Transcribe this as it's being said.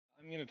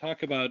going to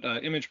talk about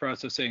image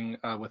processing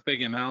with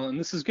BigML, and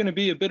this is going to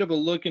be a bit of a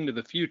look into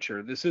the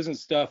future. This isn't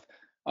stuff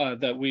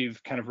that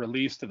we've kind of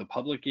released to the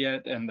public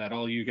yet and that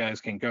all you guys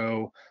can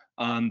go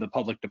on the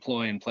public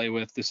deploy and play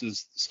with. This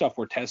is stuff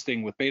we're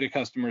testing with beta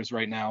customers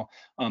right now,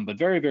 but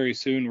very, very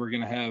soon we're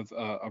going to have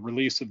a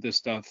release of this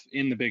stuff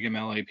in the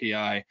BigML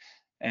API,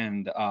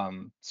 and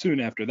soon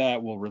after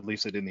that we'll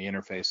release it in the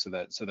interface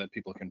so that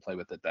people can play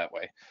with it that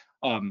way.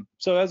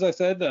 So as I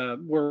said,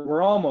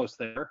 we're almost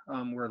there.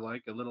 We're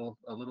like a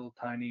little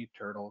tiny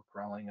turtle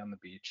crawling on the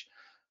beach,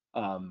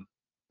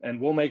 and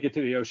we'll make it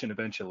to the ocean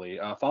eventually.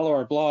 Follow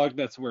our blog.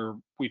 That's where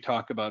we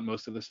talk about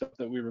most of the stuff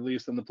that we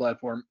release on the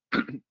platform.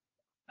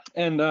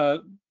 And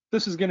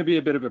this is going to be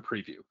a bit of a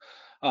preview.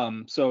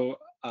 So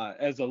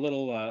as a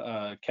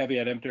little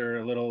caveat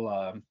emptor, a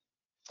little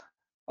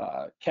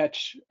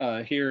catch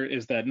here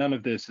is that none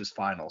of this is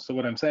final. So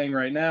what I'm saying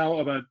right now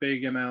about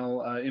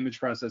BigML image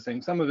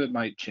processing, some of it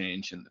might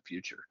change in the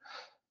future,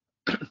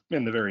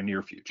 in the very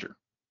near future.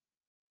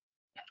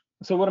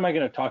 So what am I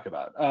going to talk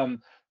about?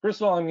 First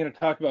of all, I'm going to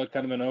talk about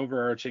kind of an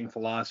overarching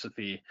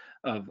philosophy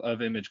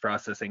of image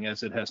processing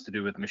as it has to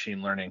do with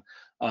machine learning.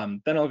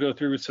 Then I'll go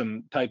through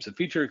some types of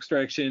feature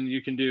extraction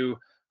you can do,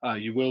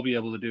 you will be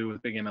able to do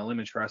with BigML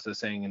image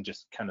processing, and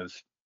just kind of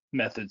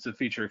methods of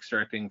feature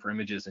extracting for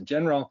images in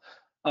general.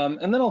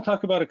 And then I'll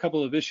talk about a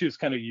couple of issues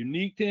kind of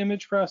unique to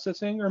image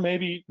processing, or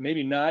maybe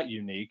not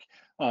unique,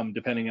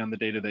 depending on the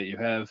data that you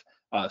have,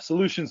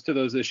 solutions to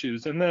those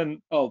issues. And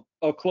then I'll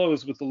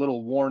close with a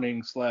little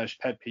warning /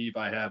 pet peeve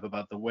I have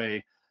about the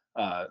way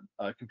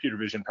computer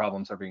vision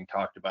problems are being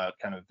talked about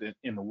kind of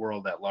in the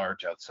world at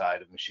large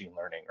outside of machine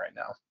learning right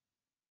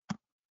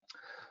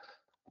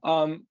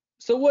now.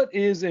 So what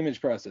is image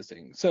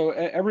processing? So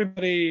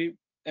everybody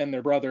and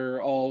their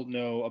brother all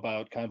know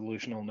about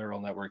convolutional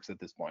neural networks at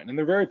this point, and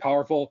they're very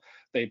powerful.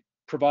 They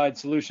provide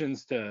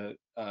solutions to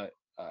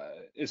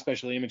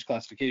especially image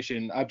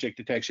classification, object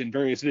detection,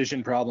 various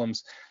vision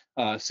problems.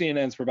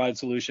 CNNs provide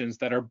solutions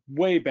that are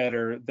way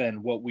better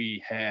than what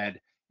we had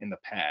in the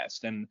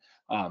past. And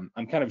I'm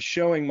kind of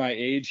showing my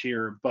age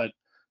here, but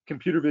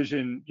computer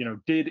vision,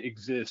 did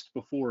exist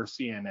before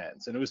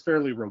CNNs, and it was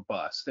fairly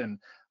robust. And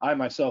I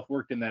myself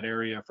worked in that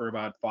area for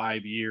about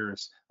 5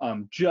 years,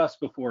 just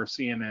before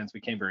CNNs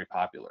became very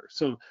popular.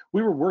 So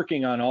we were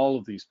working on all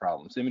of these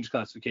problems, image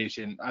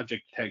classification,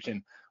 object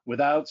detection,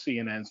 without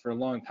CNNs for a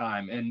long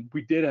time, and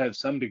we did have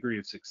some degree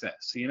of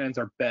success. CNNs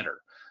are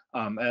better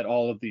at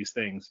all of these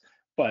things,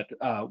 but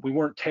we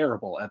weren't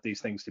terrible at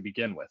these things to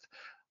begin with.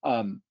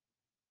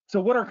 So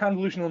what are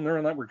convolutional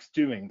neural networks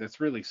doing that's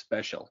really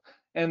special?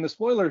 And the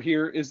spoiler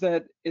here is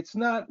that it's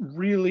not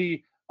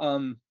really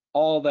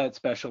all that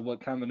special what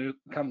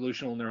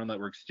convolutional neural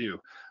networks do.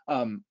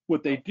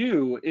 What they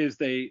do is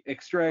they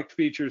extract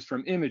features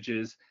from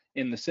images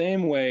in the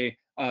same way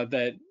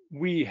that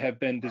we have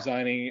been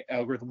designing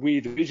algorithms, we,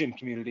 the vision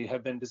community,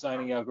 have been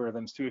designing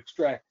algorithms to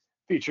extract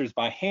features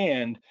by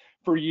hand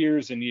for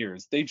years and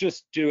years. They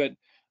just do it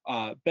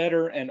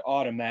better and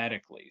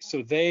automatically.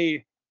 So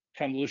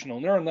convolutional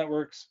neural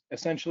networks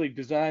essentially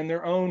design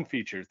their own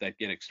features that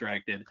get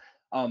extracted.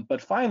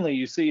 But finally,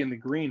 you see in the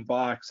green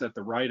box at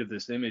the right of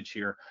this image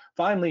here,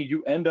 finally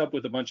you end up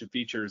with a bunch of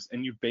features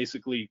and you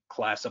basically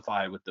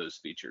classify with those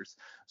features.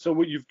 So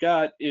what you've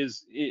got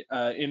is,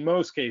 in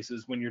most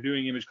cases, when you're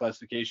doing image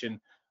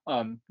classification,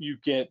 you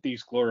get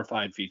these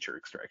glorified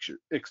feature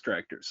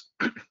extractors.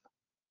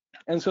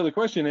 And so the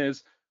question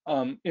is,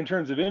 in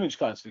terms of image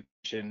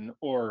classification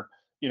or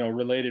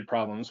related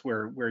problems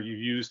where you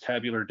use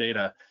tabular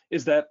data,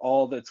 is that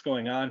all that's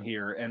going on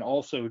here? And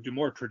also, do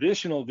more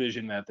traditional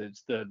vision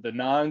methods, the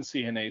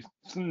non-CNN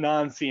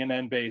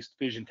based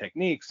vision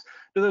techniques,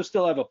 do those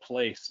still have a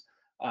place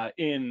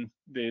in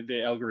the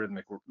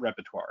algorithmic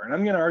repertoire? And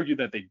I'm going to argue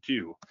that they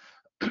do.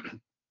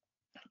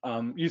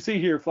 You see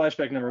here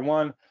flashback number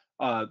 1.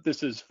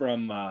 This is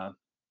from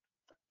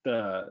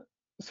the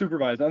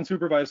supervised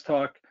unsupervised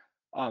talk.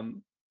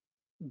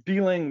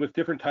 Dealing with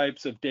different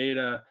types of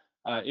data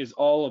is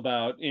all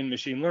about, in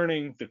machine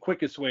learning, the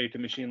quickest way to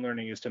machine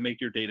learning is to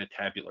make your data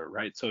tabular,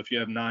 right? So if you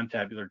have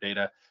non-tabular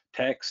data,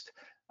 text,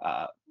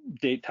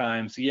 date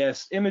times,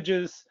 yes,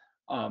 images,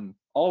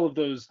 all of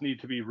those need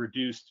to be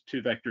reduced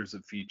to vectors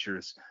of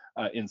features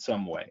in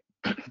some way.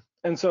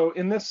 And so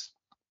in this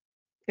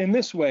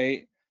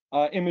way,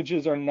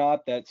 images are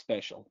not that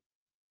special.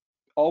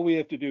 All we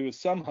have to do is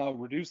somehow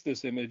reduce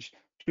this image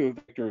to a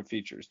vector of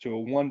features, to a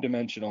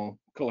one-dimensional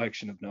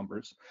collection of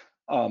numbers.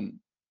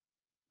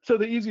 So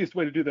the easiest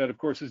way to do that, of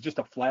course, is just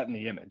to flatten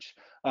the image.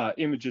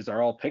 Images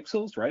are all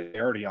pixels, right? They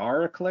already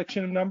are a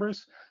collection of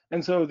numbers.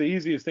 And so the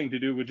easiest thing to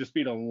do would just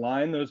be to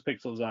line those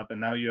pixels up, and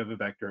now you have a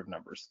vector of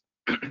numbers.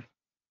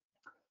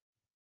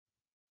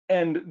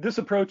 And this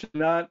approach is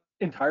not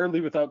entirely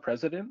without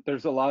precedent.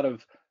 There's a lot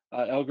of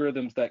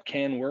algorithms that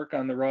can work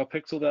on the raw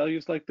pixel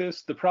values like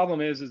this. The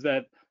problem is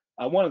that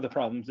one of the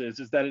problems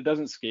is that it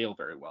doesn't scale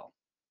very well.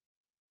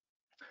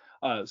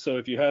 So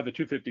if you have a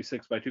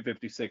 256 by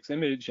 256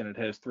 image and it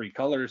has 3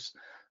 colors,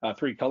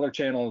 3 color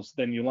channels,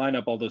 then you line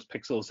up all those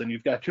pixels and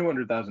you've got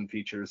 200,000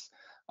 features.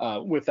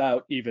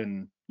 without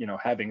even,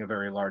 having a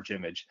very large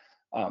image.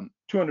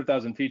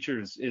 200,000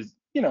 features is,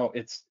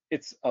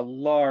 it's a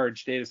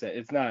large data set.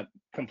 It's not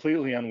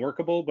completely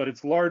unworkable, but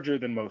it's larger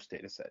than most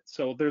data sets.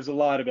 So there's a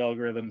lot of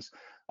algorithms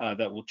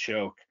that will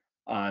choke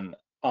on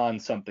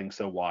something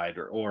so wide,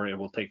 or it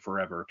will take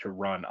forever to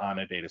run on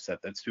a data set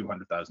that's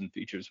 200,000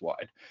 features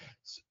wide.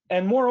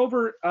 And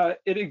moreover,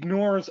 it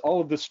ignores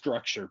all of the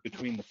structure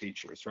between the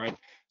features, right?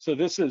 So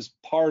this is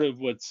part of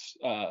what's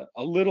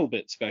a little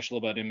bit special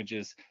about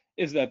images,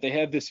 is that they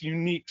have this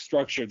unique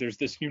structure. There's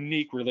this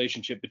unique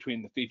relationship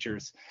between the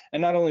features.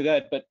 And not only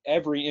that, but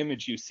every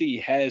image you see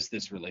has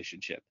this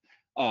relationship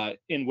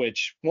in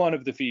which one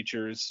of the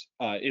features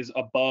is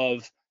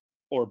above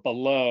or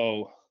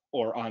below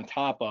or on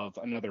top of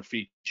another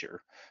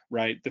feature,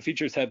 right? The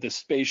features have this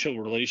spatial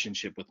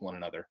relationship with one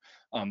another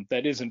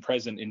that isn't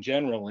present in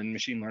general in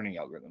machine learning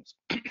algorithms.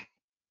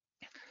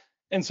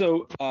 And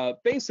so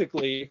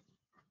basically,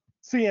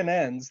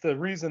 CNNs, the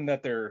reason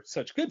that they're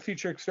such good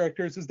feature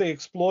extractors is they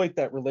exploit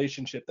that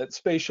relationship, that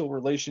spatial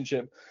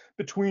relationship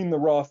between the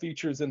raw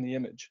features in the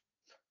image.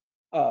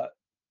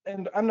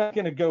 And I'm not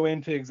going to go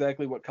into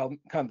exactly what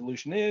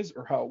convolution is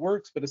or how it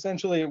works, but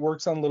essentially it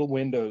works on little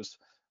windows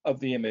of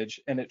the image,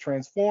 and it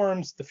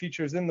transforms the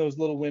features in those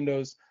little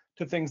windows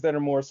to things that are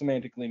more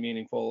semantically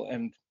meaningful,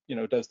 and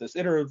does this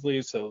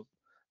iteratively, so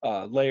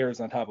layers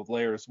on top of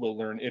layers will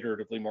learn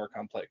iteratively more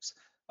complex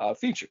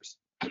features.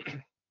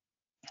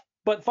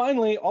 But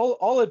finally,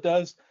 all it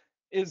does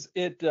is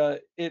it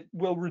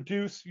will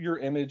reduce your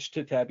image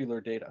to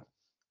tabular data.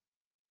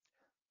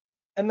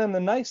 And then the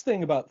nice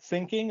thing about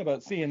thinking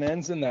about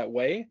CNNs in that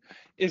way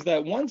is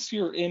that once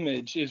your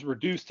image is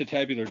reduced to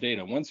tabular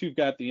data, once you've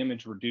got the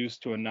image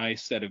reduced to a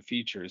nice set of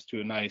features,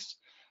 to a nice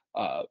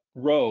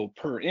row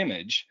per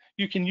image,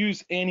 you can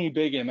use any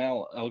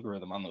BigML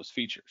algorithm on those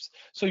features.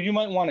 So you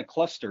might want to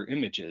cluster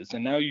images,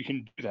 and now you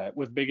can do that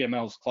with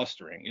BigML's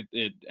clustering.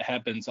 It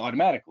happens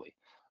automatically.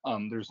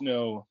 There's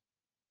no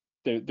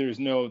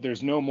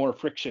more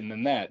friction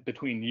than that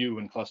between you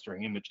and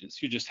clustering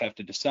images. You just have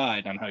to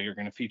decide on how you're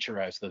going to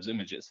featureize those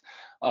images.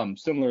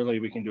 Similarly,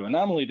 we can do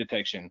anomaly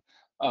detection.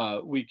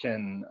 We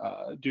can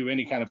do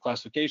any kind of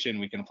classification.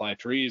 We can apply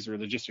trees or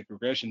logistic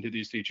regression to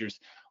these features.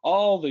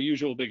 All the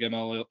usual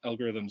BigML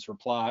algorithms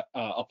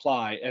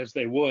apply as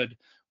they would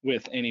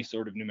with any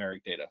sort of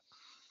numeric data.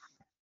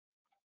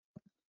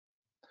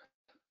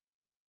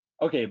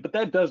 Okay, but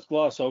that does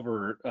gloss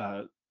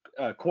over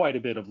quite a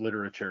bit of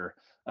literature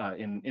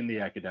in the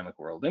academic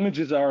world.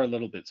 Images are a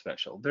little bit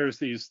special. There's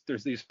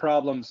these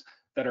problems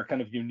that are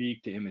kind of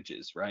unique to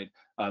images, right?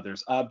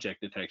 There's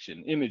object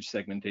detection, image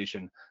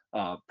segmentation,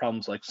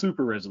 problems like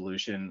super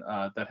resolution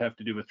that have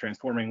to do with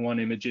transforming one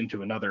image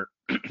into another.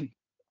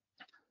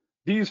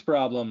 These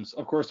problems,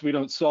 of course, we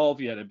don't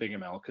solve yet at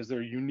BigML because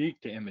they're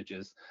unique to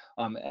images.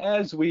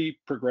 As we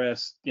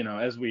progress,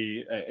 as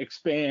we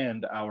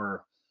expand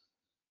our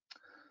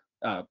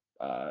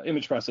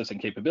image processing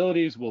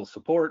capabilities, will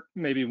support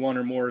maybe one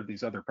or more of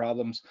these other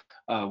problems.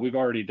 We've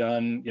already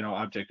done,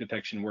 object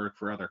detection work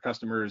for other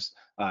customers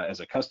as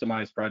a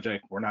customized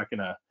project. We're not going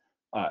to,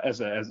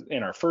 as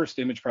in our first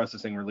image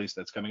processing release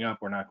that's coming up,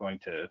 we're not going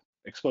to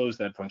expose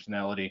that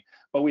functionality,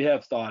 but we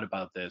have thought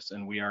about this,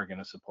 and we are going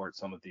to support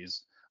some of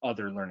these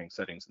other learning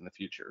settings in the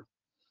future.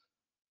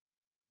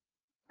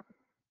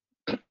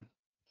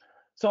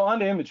 So on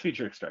to image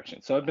feature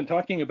extraction. So I've been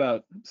talking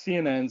about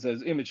CNNs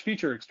as image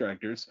feature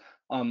extractors.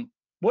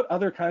 What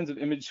other kinds of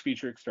image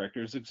feature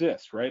extractors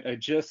exist, right? I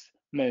just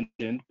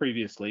mentioned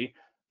previously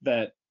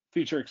that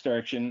feature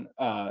extraction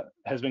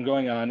has been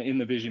going on in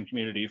the vision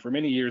community for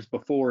many years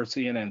before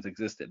CNNs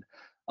existed.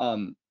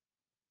 And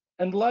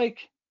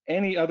like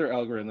any other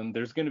algorithm,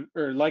 there's going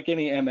to, or like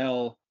any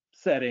ML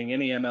setting,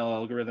 any ML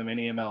algorithm,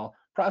 any ML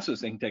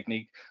processing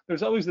technique,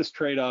 there's always this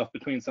trade-off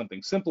between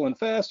something simple and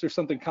fast or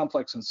something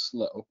complex and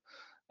slow.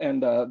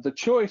 And the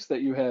choice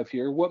that you have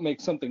here, what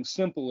makes something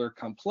simple or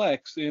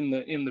complex in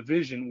the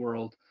vision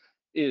world,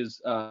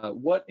 is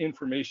what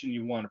information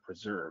you want to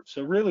preserve.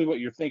 So really what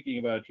you're thinking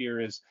about here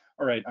is,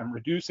 all right, I'm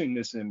reducing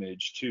this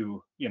image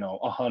to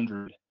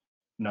 100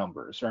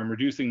 numbers, or I'm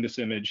reducing this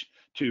image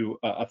to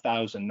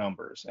 1,000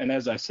 numbers. And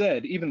as I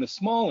said, even the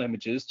small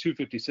images,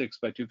 256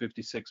 by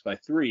 256 by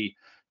 3,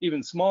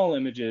 even small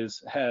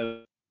images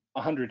have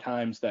 100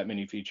 times that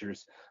many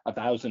features,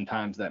 1,000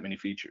 times that many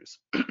features.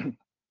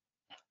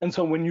 And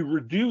so when you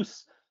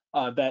reduce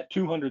that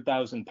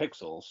 200,000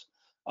 pixels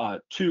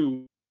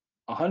to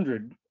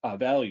 100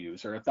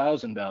 values or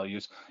 1,000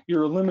 values,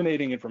 you're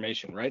eliminating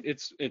information, right?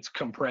 It's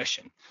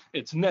compression.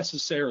 It's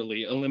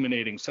necessarily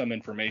eliminating some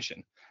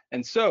information.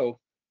 And so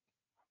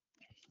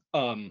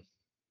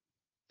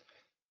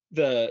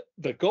the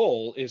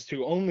goal is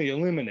to only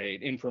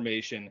eliminate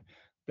information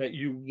that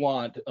you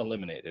want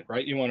eliminated,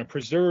 right? You want to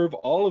preserve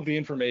all of the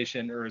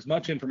information, or as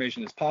much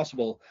information as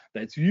possible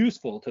that's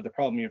useful to the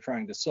problem you're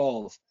trying to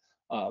solve,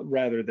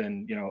 rather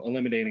than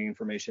eliminating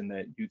information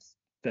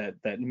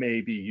that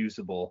may be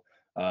usable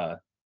for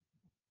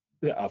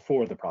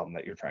the problem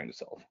that you're trying to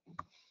solve.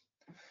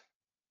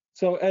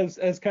 So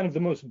as kind of the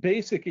most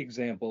basic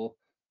example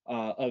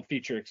of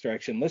feature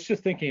extraction, let's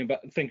just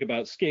think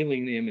about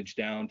scaling the image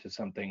down to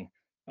something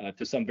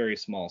to some very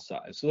small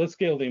size. So let's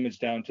scale the image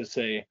down to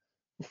say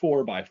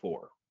 4 by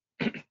 4.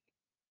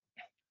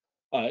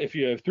 If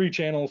you have 3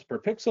 channels per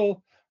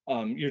pixel,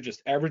 you're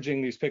just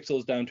averaging these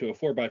pixels down to a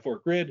 4 by 4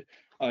 grid.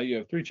 You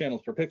have 3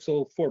 channels per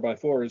pixel. 4 by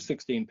 4 is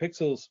 16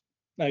 pixels.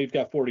 Now you've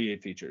got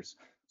 48 features.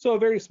 So a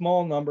very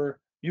small number.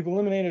 You've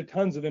eliminated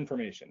tons of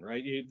information,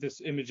 right?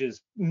 This image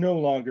is no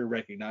longer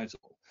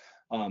recognizable.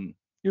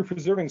 You're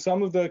preserving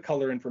some of the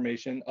color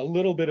information, a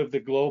little bit of the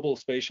global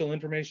spatial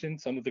information,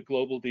 some of the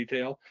global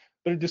detail,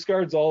 but it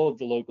discards all of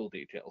the local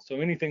detail.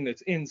 So anything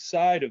that's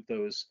inside of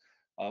those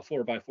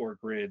 4 by 4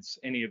 grids,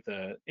 any of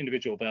the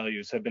individual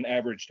values have been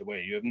averaged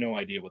away. You have no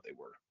idea what they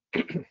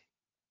were.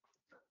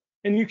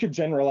 And you could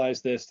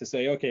generalize this to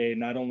say, okay,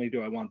 not only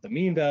do I want the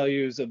mean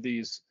values of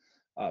these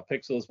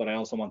pixels, but I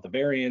also want the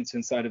variance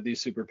inside of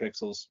these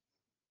superpixels.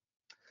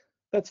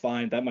 That's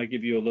fine. That might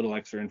give you a little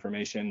extra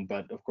information,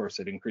 but of course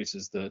it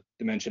increases the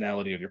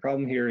dimensionality of your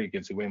problem here. It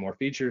gives you way more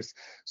features.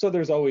 So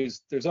there's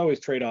always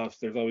trade-offs.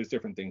 There's always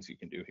different things you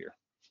can do here.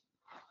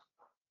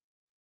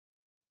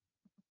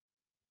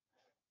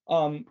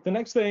 The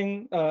next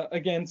thing,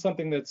 again,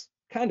 something that's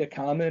kind of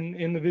common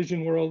in the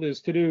vision world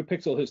is to do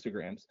pixel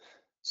histograms.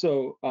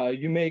 So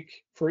you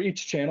make, for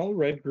each channel,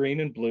 red, green,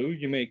 and blue,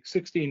 you make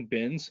 16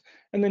 bins,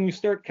 and then you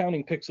start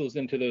counting pixels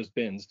into those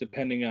bins,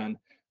 depending on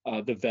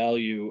the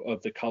value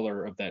of the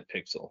color of that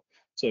pixel.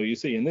 So you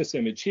see in this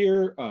image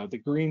here,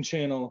 the green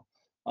channel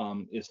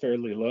is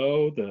fairly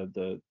low.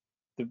 The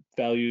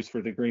values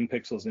for the green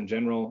pixels in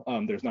general,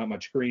 there's not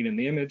much green in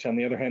the image. On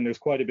the other hand, there's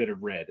quite a bit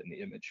of red in the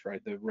image,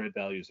 right? The red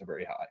values are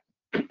very high.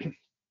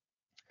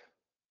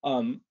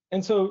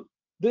 And so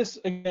this,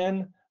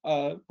 again,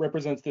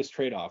 represents this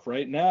trade-off,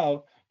 right?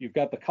 Now you've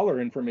got the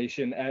color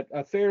information at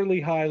a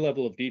fairly high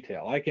level of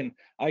detail.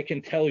 I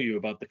can tell you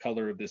about the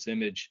color of this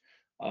image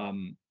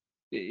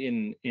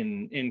in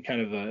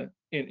kind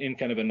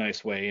of a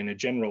nice way, in a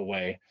general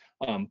way,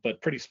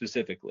 but pretty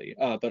specifically.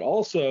 But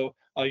also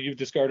you've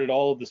discarded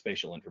all of the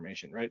spatial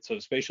information, right? So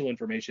spatial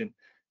information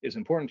is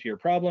important to your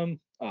problem.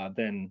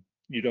 Then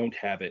you don't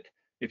have it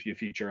if you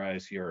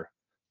featureize your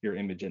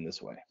image in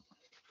this way.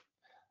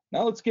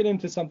 Now let's get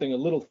into something a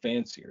little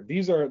fancier.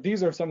 These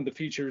are some of the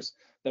features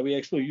that we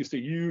actually used to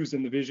use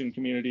in the vision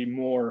community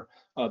more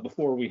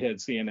before we had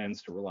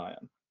CNNs to rely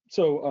on.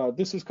 So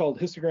this is called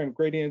histogram of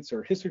gradients,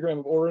 or histogram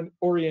of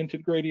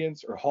oriented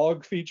gradients, or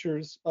HOG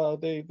features,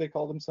 they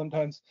call them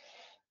sometimes.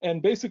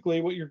 And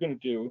basically what you're going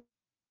to do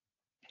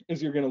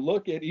is you're going to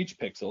look at each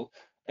pixel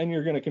and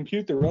you're going to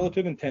compute the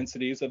relative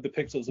intensities of the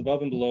pixels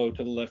above and below,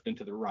 to the left and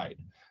to the right.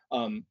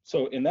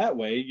 So in that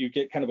way, you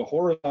get kind of a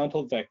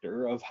horizontal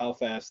vector of how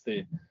fast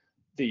the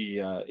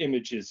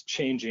image is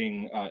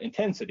changing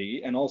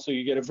intensity, and also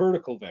you get a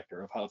vertical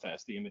vector of how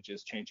fast the image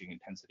is changing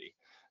intensity.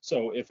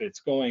 So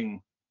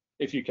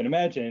if you can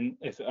imagine,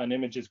 if an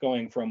image is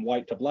going from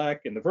white to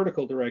black in the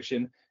vertical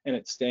direction and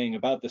it's staying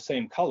about the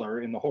same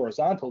color in the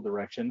horizontal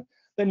direction,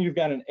 then you've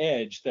got an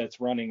edge that's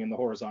running in the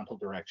horizontal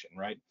direction,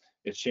 right?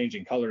 It's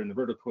changing color in the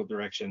vertical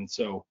direction,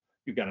 so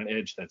you've got an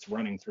edge that's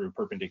running through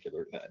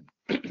perpendicular to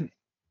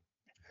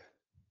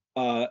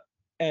that.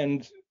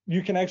 And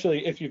you can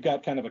actually, if you've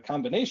got kind of a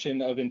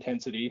combination of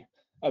intensities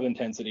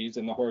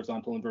in the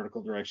horizontal and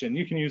vertical direction,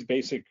 you can use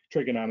basic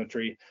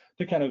trigonometry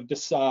to kind of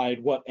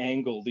decide what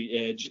angle the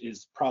edge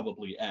is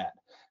probably at.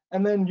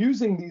 And then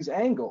using these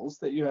angles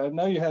that you have,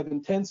 now you have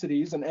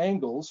intensities and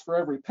angles for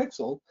every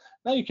pixel.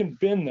 Now you can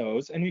bin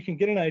those, and you can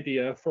get an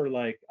idea for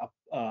like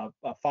a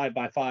 5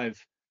 by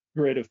 5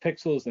 grid of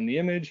pixels in the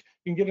image.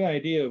 You can get an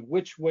idea of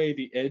which way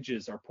the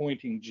edges are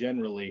pointing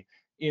generally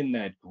in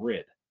that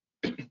grid.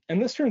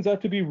 And this turns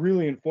out to be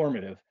really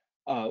informative.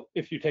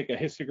 If you take a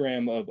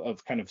histogram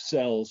of kind of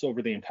cells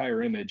over the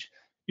entire image,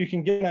 you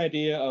can get an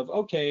idea of,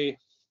 okay,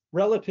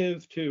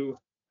 relative to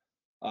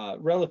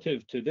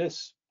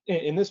this,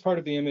 in this part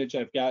of the image,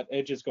 I've got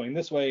edges going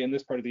this way. In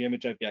this part of the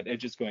image, I've got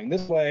edges going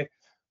this way.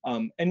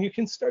 And you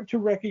can start to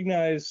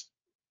recognize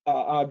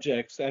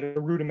objects at a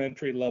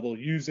rudimentary level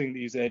using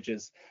these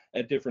edges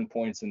at different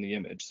points in the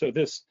image. So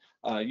this,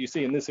 you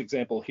see in this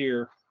example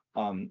here,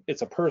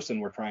 it's a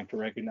person we're trying to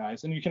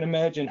recognize, and you can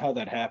imagine how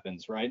that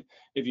happens, right?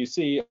 If you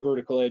see a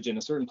vertical edge in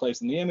a certain place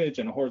in the image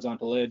and a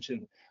horizontal edge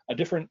in a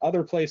different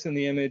other place in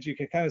the image, you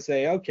can kind of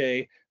say,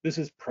 okay, this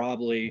is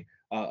probably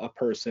a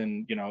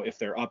person, you know, if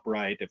they're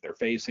upright, if they're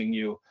facing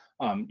you,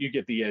 you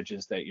get the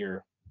edges that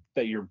you're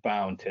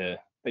bound to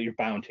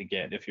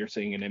get if you're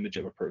seeing an image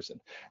of a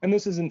person. And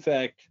this is in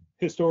fact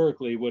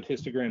historically what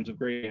histograms of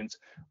gradients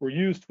were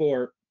used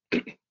for.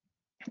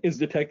 Is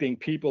detecting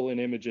people in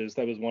images.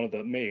 That was one of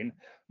the main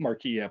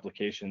marquee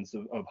applications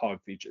of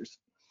HOG features.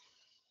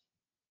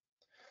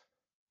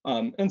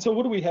 And so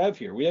what do we have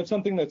here? We have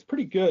something that's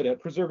pretty good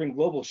at preserving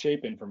global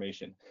shape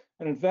information.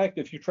 And in fact,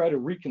 if you try to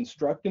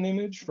reconstruct an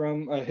image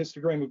from a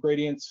histogram of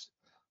gradients,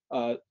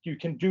 you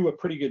can do a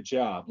pretty good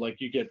job. Like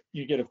you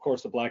get of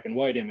course a black and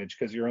white image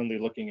because you're only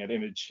looking at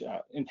image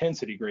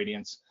intensity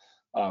gradients.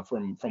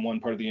 from one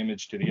part of the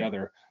image to the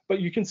other, but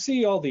you can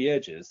see all the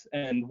edges.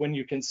 And when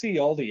you can see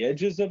all the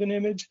edges of an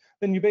image,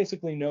 then you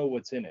basically know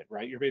what's in it,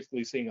 right? You're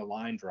basically seeing a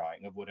line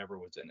drawing of whatever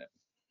was in it.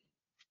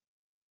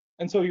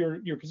 And so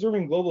you're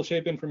preserving global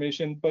shape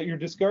information, but you're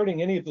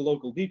discarding any of the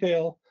local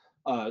detail.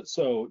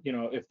 So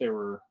if there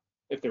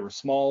were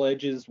small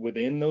edges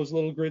within those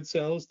little grid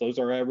cells, those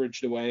are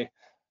averaged away.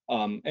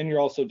 And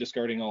you're also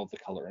discarding all of the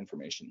color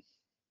information.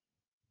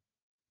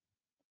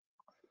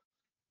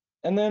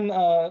 And then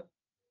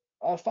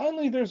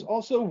finally, there's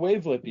also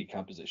wavelet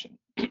decomposition.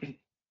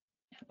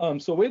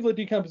 So wavelet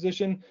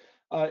decomposition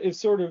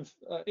is sort of,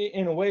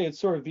 in a way, it's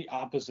sort of the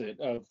opposite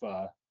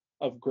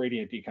of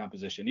gradient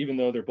decomposition, even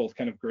though they're both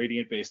kind of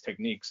gradient-based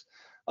techniques.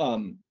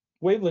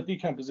 Wavelet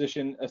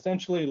decomposition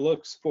essentially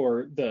looks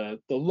for the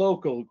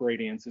local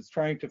gradients. It's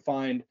trying to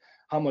find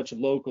how much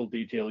local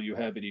detail you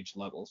have at each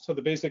level. So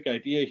the basic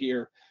idea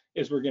here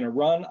is we're going to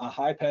run a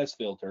high-pass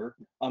filter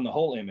on the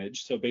whole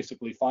image, so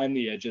basically find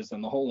the edges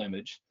on the whole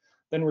image.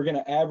 Then we're going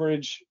to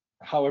average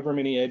however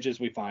many edges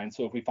we find.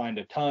 So if we find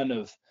a ton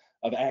of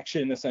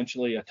action,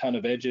 essentially a ton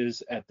of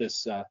edges at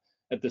this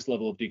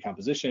level of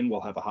decomposition,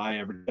 we'll have a high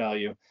average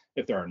value.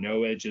 If there are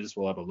no edges,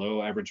 we'll have a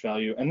low average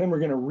value. And then we're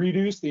going to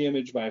reduce the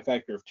image by a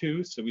factor of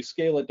 2. So we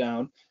scale it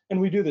down, and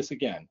we do this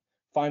again.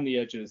 Find the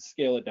edges,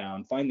 scale it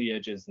down, find the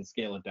edges, and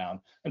scale it down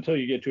until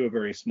you get to a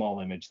very small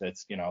image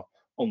that's,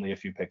 only a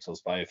few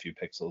pixels by a few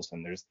pixels,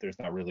 and there's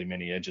not really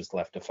many edges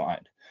left to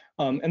find.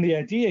 And the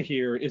idea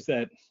here is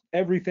that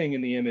everything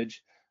in the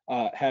image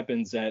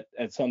happens at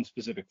some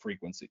specific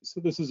frequency.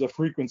 So this is a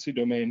frequency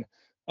domain.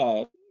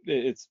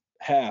 It's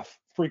half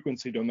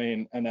frequency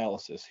domain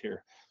analysis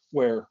here,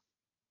 where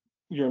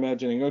you're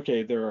imagining,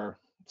 okay, there are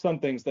some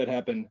things that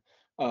happen,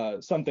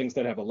 some things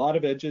that have a lot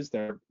of edges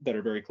that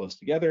are very close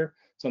together,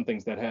 some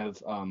things that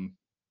have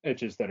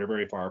edges that are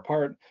very far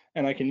apart,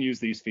 and I can use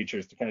these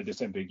features to kind of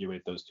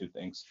disambiguate those two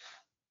things.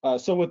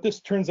 So what this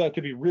turns out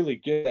to be really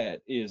good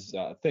at is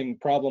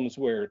problems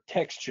where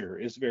texture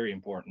is very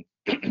important.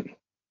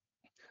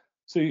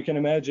 So you can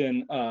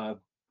imagine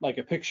like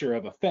a picture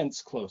of a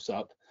fence close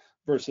up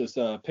versus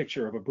a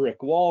picture of a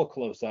brick wall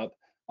close up.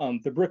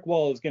 The brick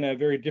wall is going to have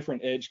very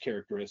different edge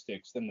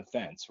characteristics than the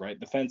fence, right?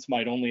 The fence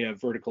might only have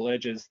vertical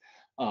edges.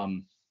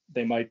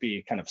 They might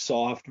be kind of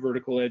soft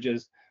vertical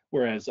edges,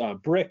 whereas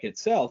brick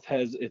itself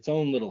has its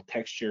own little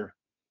texture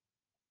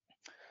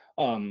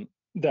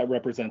that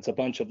represents a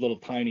bunch of little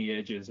tiny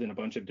edges in a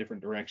bunch of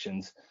different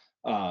directions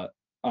on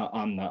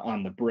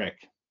the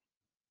brick.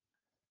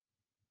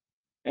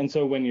 And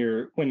so when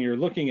you're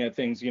looking at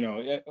things,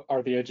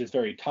 are the edges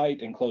very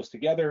tight and close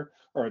together,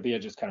 or are the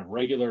edges kind of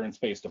regular and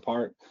spaced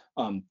apart?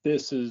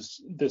 This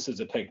is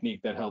a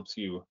technique that helps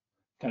you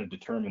kind of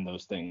determine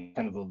those things,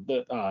 kind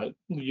of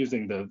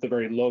using the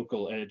very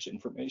local edge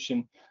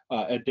information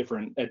at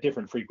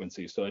different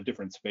frequencies, so at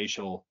different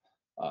spatial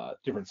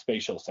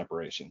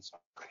separations.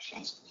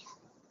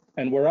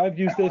 And where I've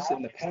used this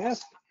in the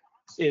past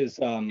is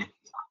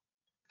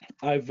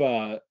I've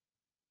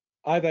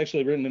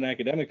actually written an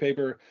academic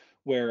paper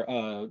where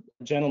a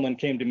gentleman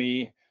came to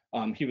me.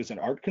 He was an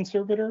art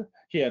conservator.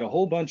 He had a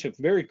whole bunch of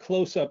very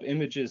close-up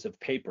images of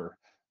paper,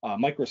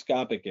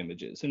 microscopic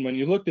images. And when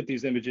you looked at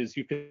these images,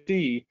 you could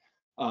see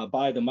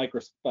by the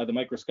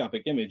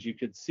microscopic image, you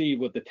could see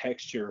what the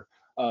texture.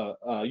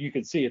 You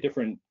could see a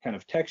different kind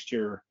of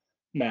texture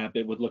map.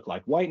 It would look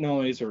like white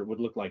noise, or it would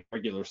look like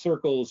regular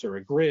circles, or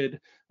a grid,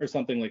 or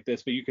something like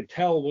this. But you could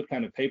tell what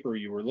kind of paper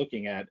you were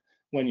looking at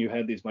when you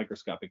had these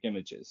microscopic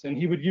images. And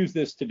he would use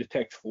this to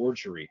detect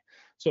forgery.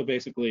 So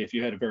basically, if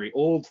you had a very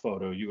old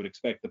photo, you would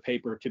expect the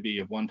paper to be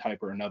of one type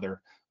or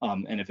another.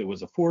 And if it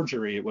was a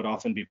forgery, it would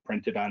often be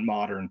printed on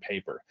modern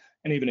paper.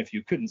 And even if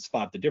you couldn't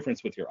spot the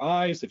difference with your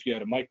eyes, if you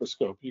had a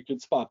microscope, you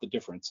could spot the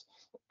difference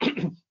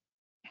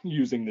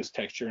using this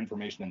texture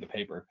information in the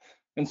paper.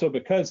 And so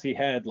because he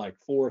had like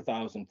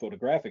 4,000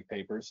 photographic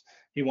papers,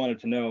 he wanted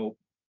to know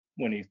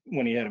when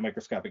he had a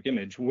microscopic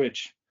image,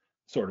 which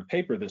sort of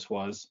paper this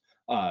was.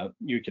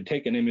 You could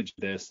take an image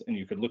of this, and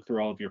you could look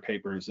through all of your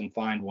papers and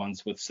find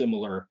ones with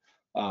similar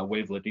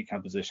wavelet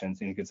decompositions,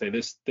 and you could say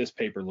this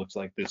paper looks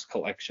like this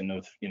collection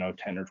of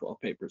 10 or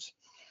 12 papers.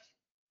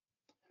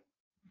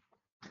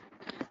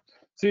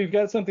 So you've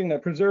got something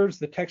that preserves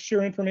the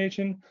texture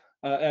information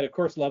at a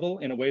coarse level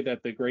in a way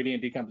that the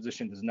gradient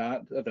decomposition does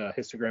not, the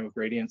histogram of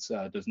gradients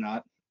does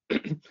not,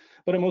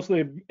 but it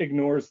mostly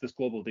ignores this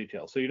global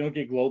detail. So you don't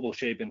get global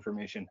shape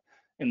information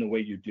in the way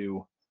you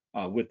do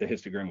with the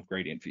histogram of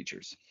gradient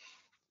features.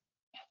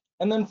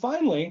 And then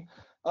finally,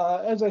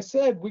 as I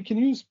said, we can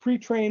use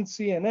pre-trained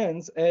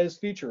CNNs as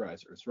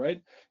featureizers,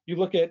 right? You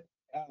look at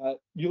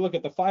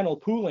the final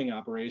pooling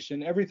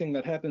operation, everything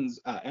that happens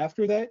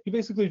after that, you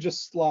basically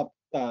just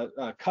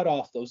cut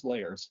off those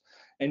layers,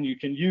 and you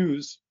can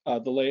use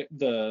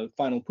the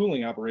final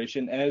pooling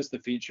operation as the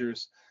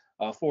features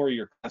for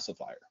your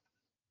classifier.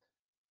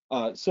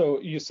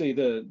 So you see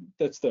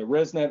that's the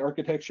ResNet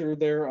architecture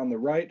there on the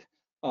right.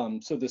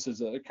 So this is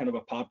a kind of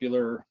a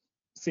popular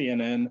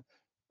CNN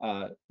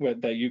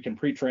that you can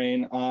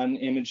pre-train on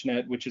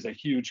ImageNet, which is a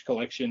huge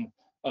collection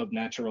of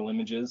natural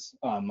images,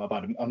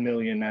 about a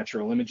million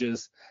natural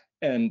images.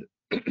 And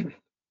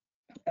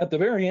at the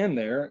very end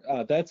there,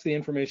 that's the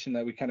information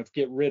that we kind of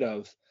get rid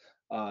of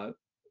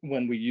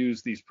when we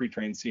use these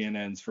pre-trained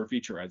CNNs for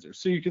featureizers.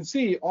 So you can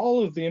see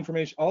all of the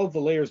information, all of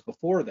the layers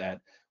before that,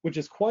 which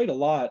is quite a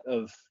lot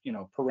of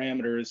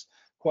parameters,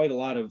 quite a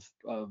lot of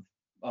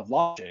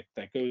logic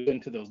that goes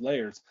into those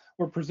layers.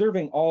 We're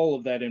preserving all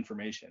of that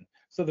information.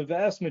 So the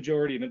vast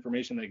majority of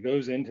information that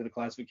goes into the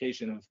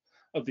classification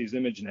of these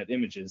ImageNet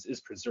images is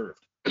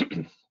preserved.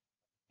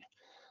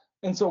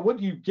 And so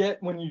what you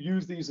get when you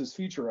use these as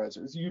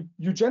featureizers,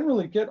 you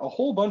generally get a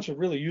whole bunch of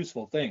really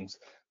useful things,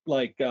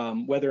 like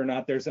whether or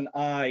not there's an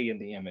eye in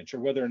the image, or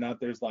whether or not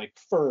there's like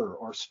fur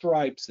or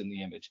stripes in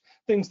the image,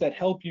 things that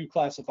help you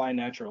classify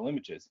natural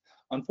images.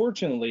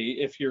 Unfortunately,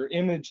 if the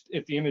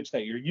image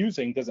that you're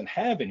using doesn't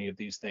have any of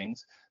these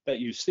things that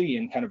you see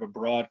in kind of a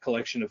broad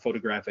collection of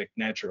photographic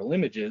natural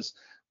images,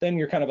 then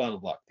you're kind of out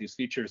of luck. These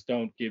features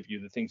don't give you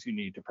the things you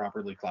need to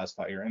properly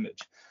classify your image.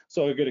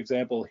 So a good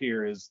example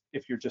here is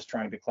if you're just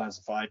trying to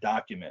classify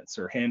documents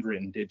or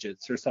handwritten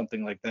digits or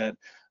something like that,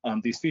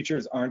 these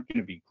features aren't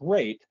going to be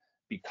great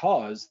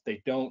because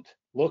they don't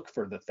look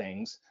for the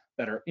things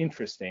that are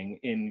interesting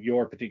in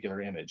your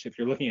particular image. If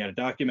you're looking at a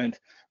document,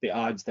 the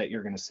odds that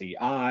you're going to see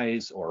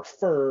eyes or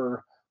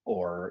fur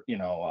or,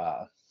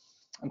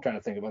 I'm trying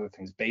to think of other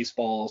things,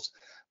 baseballs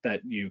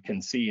that you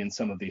can see in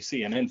some of these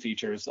CNN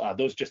features,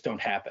 those just don't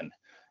happen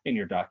in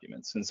your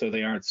documents. And so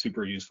they aren't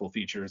super useful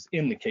features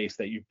in the case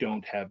that you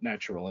don't have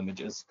natural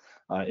images,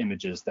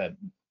 images that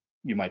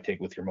you might take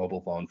with your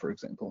mobile phone, for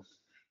example.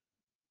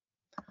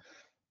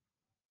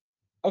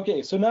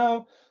 Okay, so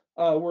now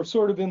we're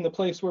sort of in the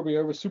place where we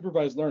are with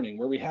supervised learning,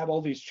 where we have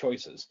all these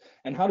choices.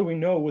 And how do we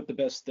know what the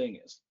best thing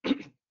is?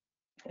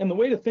 And the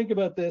way to think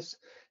about this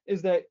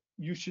is that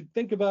you should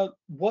think about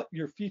what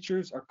your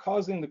features are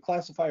causing the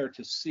classifier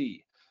to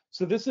see.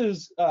 So this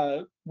is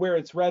where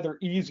it's rather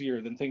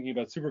easier than thinking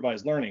about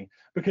supervised learning,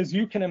 because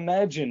you can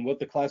imagine what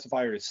the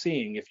classifier is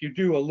seeing if you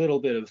do a little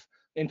bit of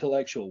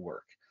intellectual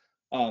work.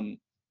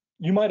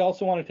 You might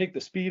also want to take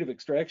the speed of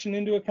extraction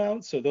into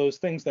account. So those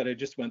things that I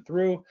just went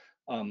through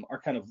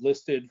are kind of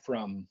listed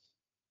from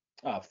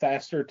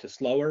faster to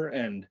slower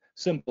and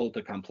simple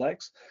to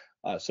complex.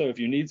 So if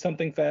you need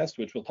something fast,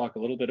 which we'll talk a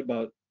little bit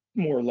about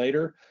more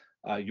later,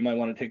 you might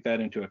want to take that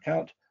into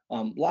account.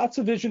 Lots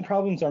of vision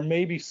problems are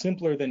maybe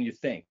simpler than you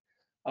think.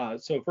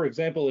 So for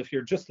example, if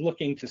you're just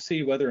looking to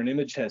see whether an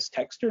image has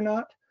text or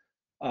not,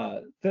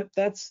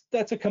 that's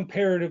a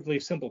comparatively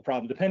simple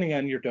problem, depending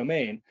on your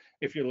domain.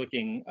 If you're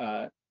looking,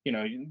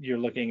 you're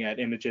looking at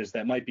images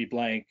that might be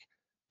blank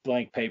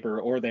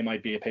paper, or they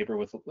might be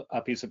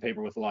a piece of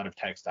paper with a lot of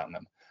text on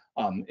them.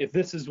 If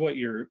this is what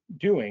you're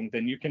doing,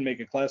 then you can make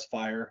a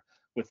classifier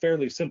with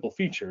fairly simple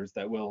features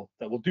that will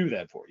do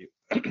that for you.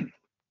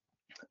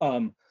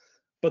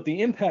 But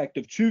the impact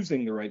of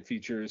choosing the right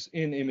features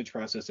in image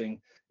processing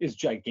is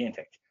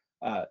gigantic.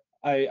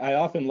 I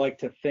often like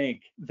to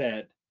think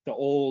that the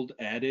old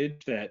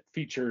adage that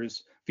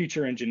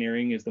feature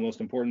engineering is the most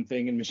important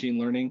thing in machine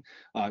learning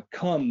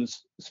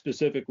comes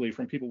specifically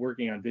from people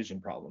working on vision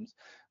problems,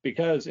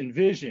 because in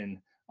vision,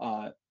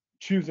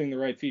 choosing the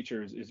right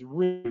features is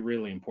really,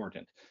 really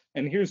important.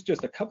 And here's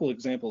just a couple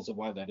examples of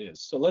why that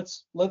is. So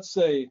let's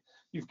say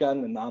you've got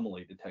an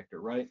anomaly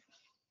detector, right?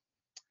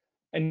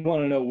 And you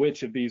want to know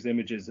which of these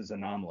images is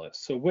anomalous.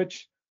 So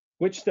which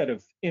set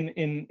of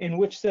in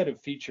which set of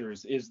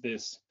features is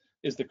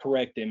the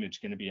correct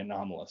image going to be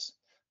anomalous?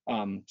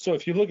 So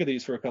if you look at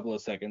these for a couple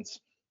of seconds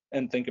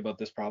and think about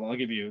this problem, I'll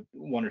give you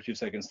 1 or 2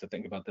 seconds to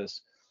think about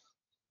this.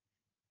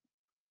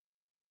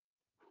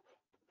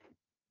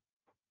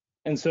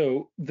 And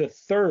so the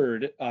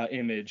third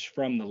image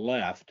from the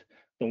left,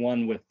 the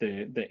one with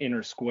the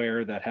inner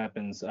square that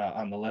happens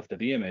on the left of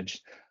the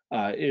image,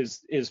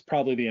 is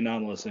probably the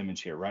anomalous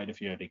image here, right? If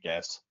you had to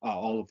guess,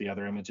 all of the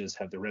other images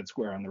have the red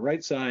square on the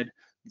right side.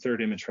 The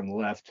third image from the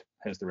left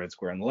has the red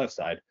square on the left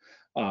side.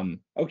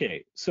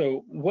 Okay,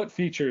 so what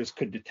features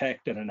could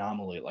detect an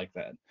anomaly like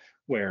that,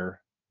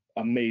 where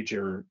a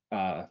major,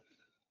 an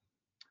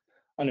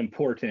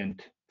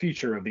important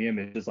feature of the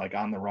image is like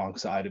on the wrong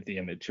side of the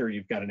image, or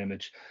you've got an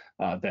image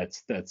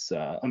that's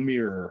a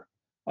mirror,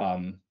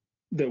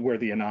 where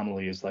the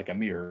anomaly is like a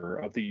mirror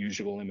of the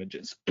usual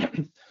images.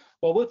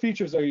 Well, what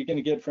features are you going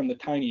to get from the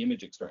tiny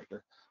image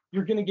extractor?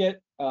 You're going to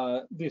get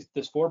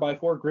this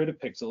 4x4 grid of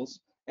pixels,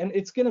 and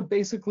it's going to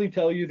basically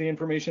tell you the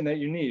information that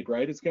you need,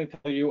 right? It's going to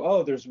tell you,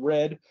 oh, there's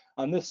red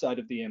on this side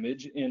of the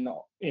image in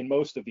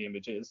most of the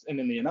images, and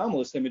in the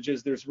anomalous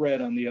images, there's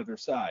red on the other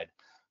side.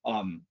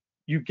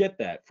 You get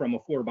that from a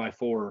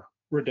 4x4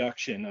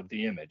 reduction of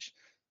the image.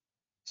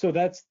 So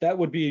that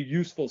would be a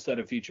useful set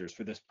of features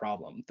for this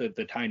problem.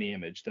 The tiny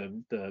image,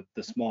 the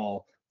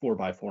small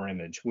 4x4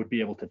 image would be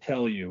able to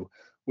tell you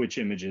which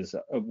of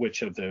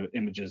the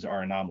images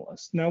are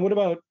anomalous. Now, what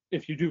about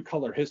if you do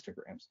color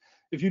histograms?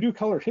 If you do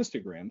color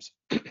histograms,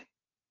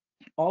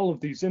 all of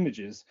these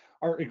images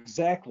are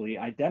exactly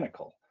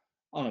identical.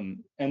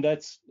 And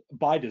that's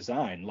by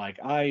design. Like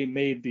I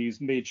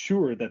made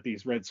sure that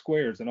these red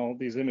squares and all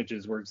these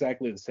images were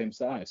exactly the same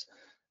size,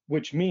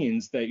 which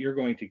means that you're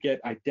going to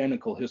get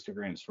identical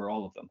histograms for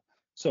all of them.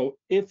 So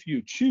if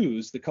you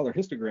choose the color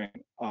histogram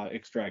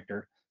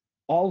extractor,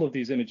 all of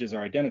these images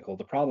are identical.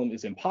 The problem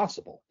is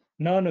impossible.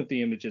 None of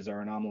the images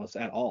are anomalous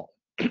at all.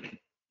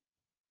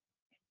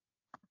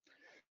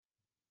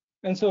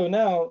 And so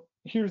now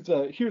here's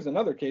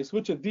another case.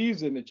 Which of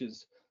these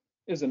images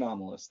is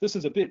anomalous? This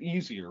is a bit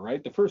easier,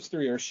 right? The first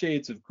three are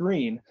shades of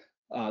green.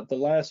 The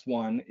last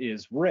one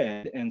is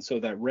red, and so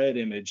that red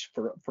image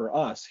for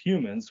us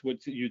humans,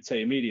 which you'd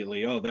say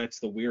immediately, oh, that's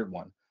the weird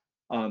one.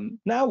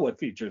 Now what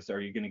features are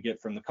you going to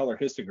get from the color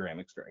histogram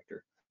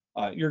extractor?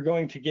 You're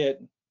going to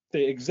get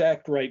the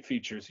exact right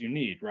features you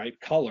need, right?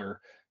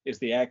 Color is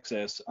the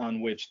axis on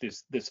which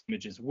this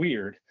image is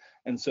weird,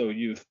 and so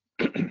you've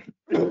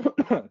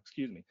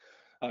excuse me.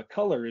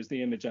 Color is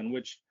the image on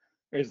which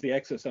is the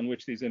axis on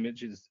which these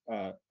images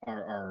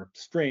are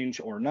strange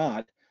or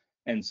not.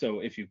 And so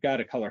if you've got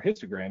a color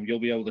histogram, you'll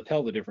be able to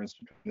tell the difference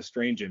between the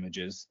strange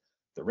images,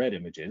 the red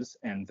images,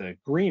 and the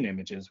green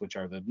images, which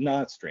are the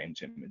not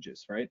strange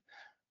images, right?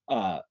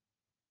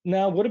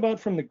 Now, what about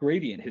from the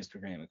gradient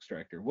histogram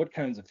extractor? What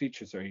kinds of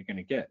features are you going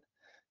to get?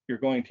 You're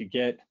going to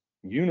get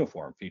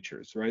uniform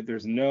features, right?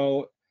 There's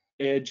no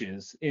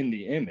edges in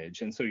the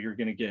image, and so you're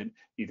going to get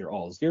either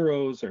all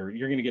zeros, or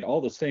you're going to get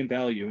all the same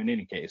value in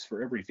any case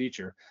for every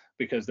feature,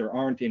 because there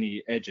aren't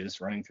any edges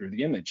running through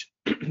the image.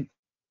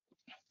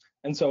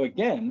 And so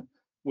again,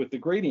 with the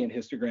gradient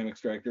histogram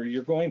extractor,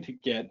 you're going to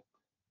get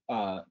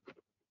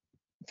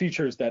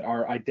features that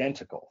are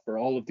identical for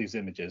all of these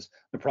images.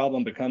 The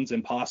problem becomes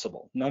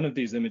impossible. None of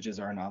these images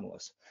are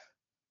anomalous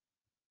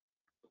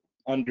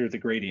under the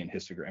gradient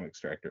histogram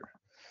extractor.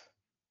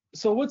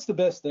 So what's the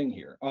best thing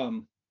here?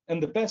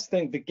 And the best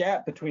thing, the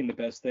gap between the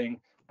best thing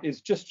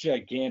is just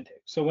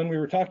gigantic. So when we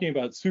were talking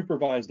about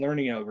supervised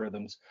learning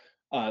algorithms,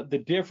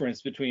 the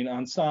difference between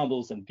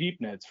ensembles and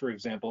deep nets, for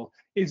example,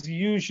 is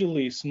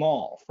usually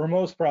small. For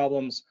most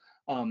problems,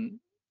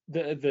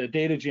 the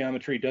data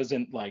geometry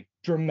doesn't like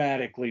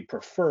dramatically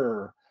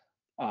prefer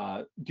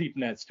deep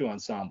nets to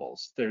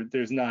ensembles. There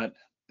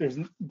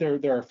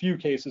are a few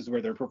cases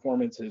where their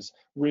performance is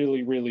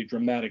really, really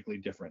dramatically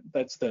different.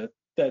 That's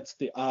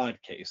the odd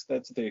case.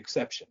 That's the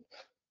exception.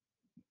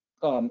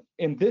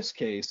 In this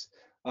case,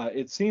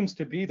 it seems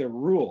to be the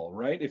rule,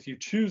 right? If you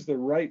choose the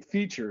right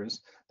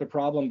features, the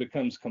problem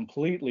becomes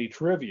completely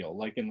trivial,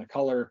 like in the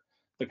color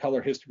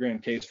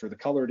histogram case for the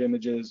colored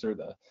images, or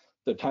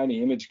the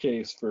tiny image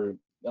case for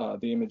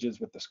the images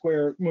with the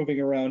square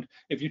moving around.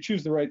 If you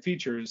choose the right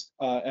features,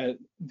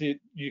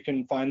 you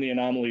can find the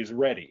anomalies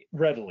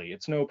readily.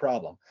 It's no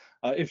problem.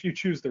 If you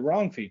choose the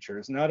wrong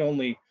features, not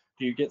only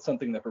do you get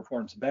something that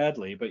performs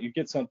badly, but you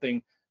get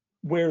something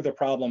where the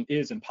problem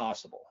is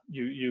impossible.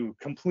 You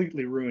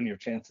completely ruin your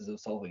chances of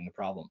solving the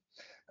problem.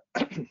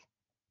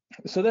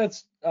 So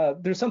that's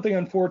there's something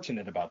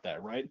unfortunate about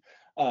that, right?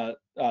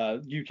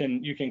 You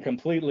can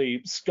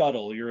completely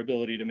scuttle your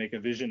ability to make a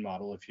vision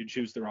model if you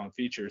choose the wrong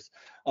features.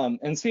 And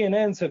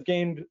CNNs have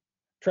gained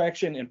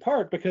traction in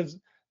part because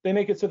they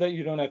make it so that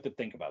you don't have to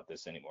think about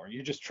this anymore.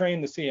 You just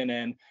train the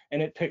CNN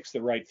and it picks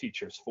the right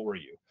features for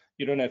you.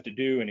 You don't have to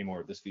do any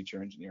more of this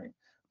feature engineering.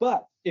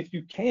 But if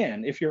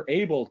you're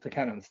able to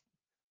kind of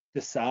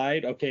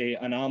decide, okay,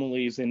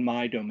 anomalies in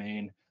my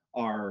domain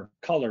are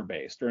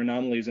color-based, or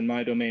anomalies in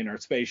my domain are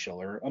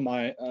spatial, or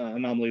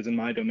anomalies in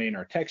my domain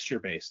are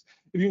texture-based.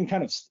 If you can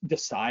kind of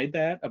decide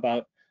that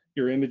about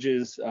your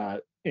images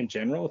in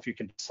general, if you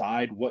can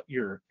decide what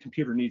your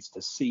computer needs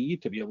to see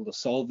to be able to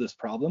solve this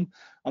problem,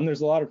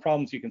 there's a lot of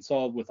problems you can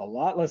solve with a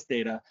lot less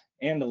data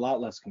and a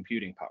lot less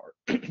computing power.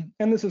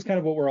 And this is kind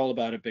of what we're all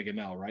about at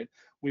BigML, right?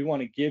 We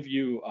want to give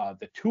you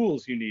the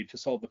tools you need to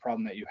solve the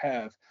problem that you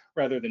have,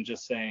 rather than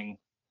just saying,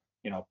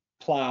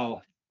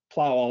 plow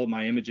all of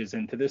my images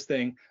into this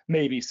thing.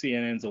 Maybe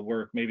CNNs will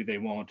work, maybe they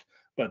won't,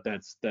 but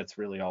that's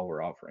really all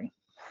we're offering.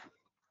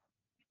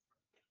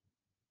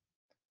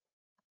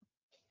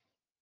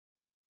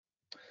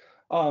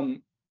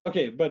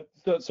 Okay, but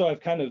so I've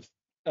kind of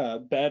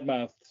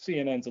badmouthed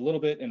CNNs a little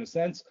bit in a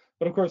sense,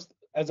 but of course,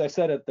 as I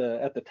said at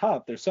the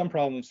top, there's some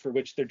problems for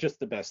which they're just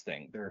the best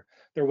thing.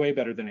 They're way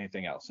better than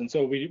anything else, and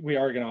so we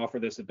are going to offer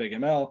this at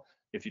BigML.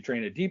 If you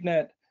train a deep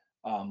net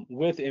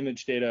with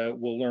image data,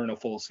 we'll learn a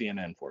full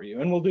CNN for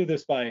you, and we'll do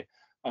this by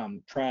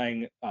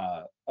trying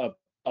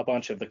a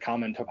bunch of the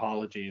common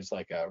topologies,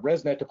 like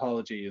ResNet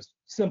topologies,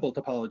 simple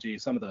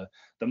topologies, some of the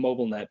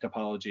MobileNet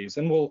topologies,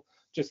 and we'll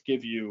just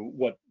give you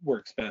what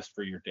works best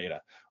for your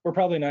data. We're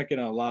probably not going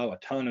to allow a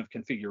ton of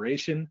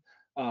configuration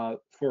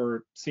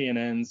for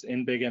CNNs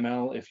in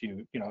BigML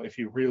if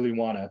you really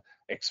want to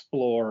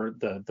explore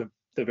the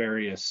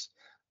various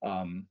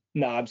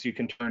knobs you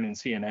can turn in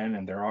CNN,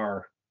 and there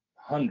are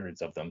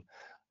hundreds of them.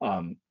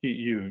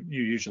 You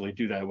usually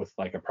do that with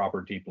like a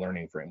proper deep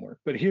learning framework.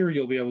 But here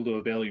you'll be able to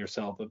avail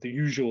yourself of the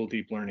usual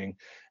deep learning,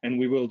 and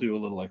we will do a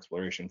little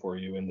exploration for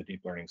you in the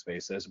deep learning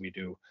space, as we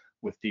do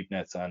with deep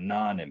nets on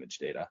non-image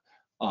data.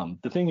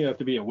 The thing you have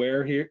to be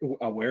aware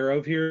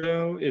of here,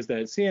 though, is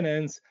that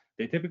CNNs,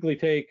 they typically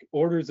take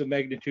orders of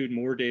magnitude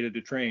more data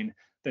to train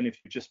than if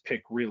you just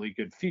pick really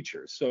good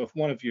features. So if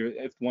one of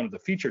the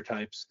feature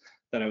types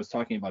that I was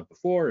talking about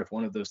before, if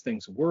one of those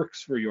things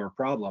works for your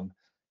problem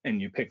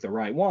and you pick the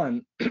right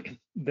one,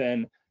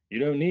 then you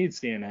don't need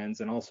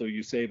CNNs, and also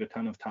you save a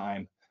ton of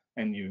time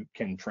and you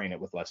can train it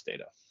with less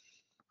data.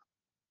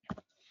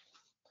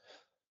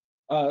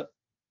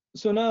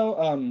 So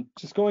now,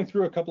 just going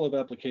through a couple of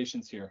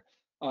applications here.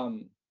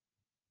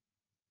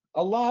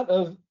 A lot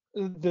of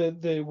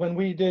when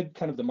we did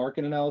kind of the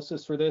market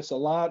analysis for this, a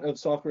lot of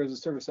software as a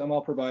service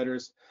ML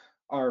providers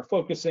are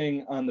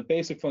focusing on the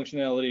basic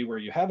functionality where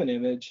you have an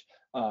image,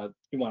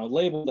 you want to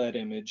label that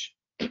image,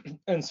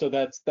 and so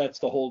that's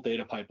the whole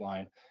data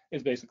pipeline.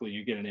 Is basically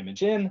you get an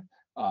image in,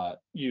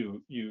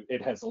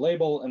 it has a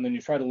label, and then you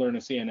try to learn a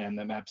CNN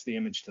that maps the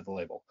image to the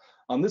label.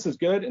 This is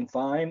good and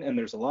fine, and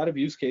there's a lot of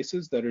use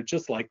cases that are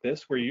just like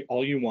this, where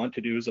all you want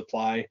to do is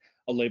apply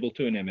a label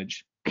to an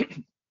image.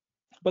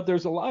 But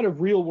there's a lot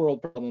of real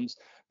world problems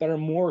that are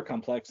more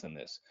complex than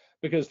this,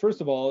 because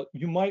first of all,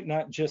 you might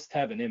not just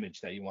have an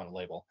image that you want to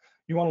label.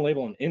 You want to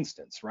label an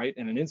instance, right?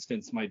 And an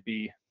instance might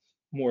be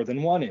more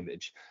than one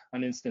image.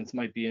 An instance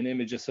might be an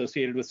image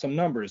associated with some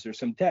numbers or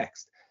some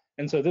text.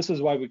 And so this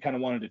is why we kind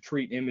of wanted to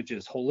treat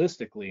images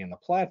holistically in the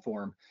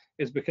platform,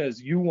 is because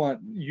you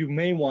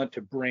may want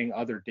to bring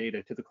other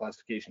data to the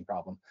classification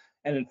problem.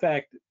 And in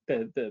fact,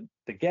 the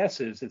guess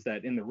is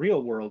that in the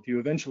real world, you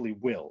eventually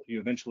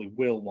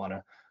will want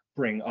to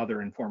bring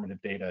other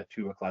informative data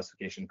to a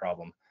classification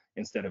problem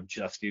instead of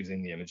just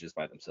using the images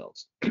by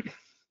themselves.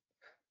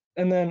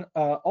 And then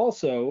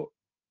also,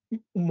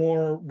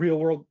 more real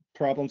world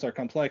problems are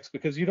complex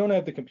because you don't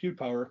have the compute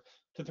power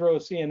to throw a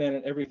CNN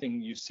at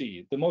everything you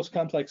see. The most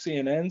complex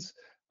CNNs,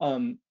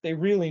 they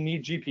really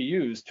need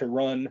GPUs to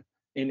run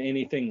in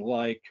anything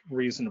like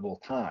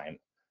reasonable time.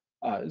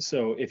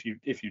 So if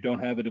you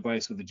don't have a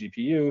device with a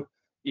GPU,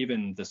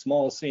 even the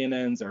small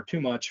CNNs are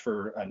too much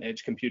for an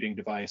edge computing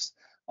device.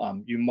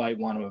 You might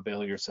want to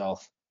avail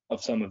yourself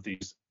of some of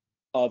these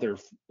other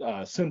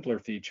simpler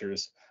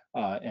features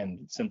and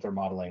simpler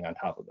modeling on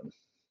top of them.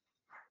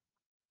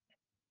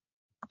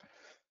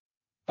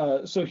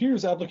 So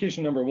here's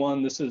application number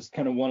one. This is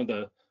kind of one of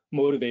the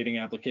motivating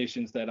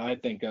applications that I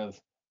think of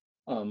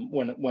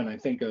when I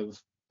think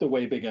of the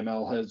way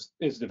BigML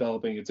is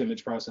developing its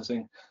image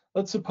processing.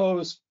 Let's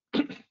suppose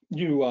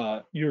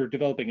you're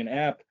developing an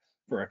app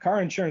for a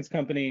car insurance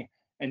company,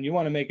 and you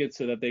want to make it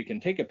so that they can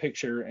take a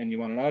picture, and you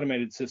want an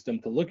automated system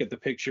to look at the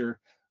picture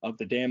of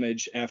the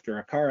damage after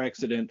a car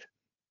accident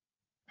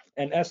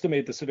and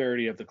estimate the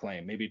severity of the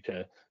claim, maybe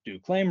to do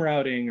claim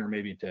routing, or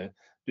maybe to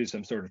do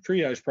some sort of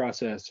triage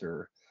process,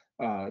 or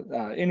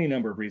any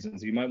number of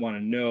reasons. You might want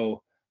to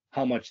know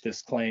how much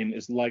this claim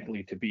is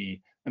likely to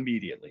be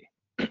immediately.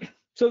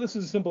 So this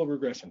is a simple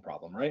regression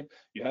problem, right?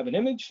 You have an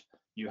image,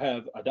 you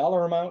have a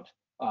dollar amount,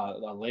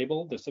 a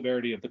label, the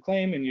severity of the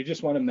claim, and you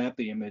just want to map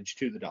the image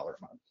to the dollar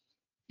amount.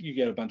 You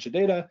get a bunch of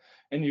data,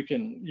 and you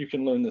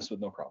can learn this with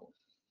no problem.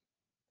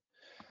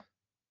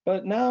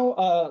 But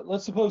now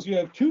let's suppose you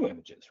have two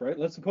images, right?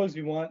 Let's suppose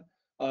you want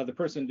the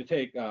person to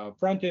take a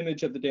front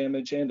image of the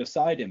damage and a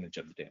side image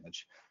of the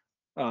damage.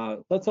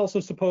 Let's also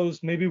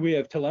suppose maybe we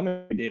have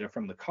telemetry data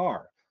from the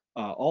car.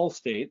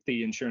 Allstate,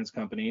 the insurance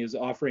company, is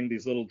offering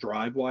these little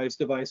DriveWise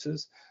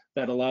devices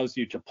that allows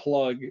you to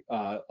plug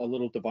a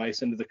little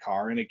device into the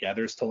car, and it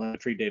gathers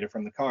telemetry data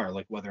from the car,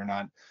 like whether or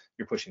not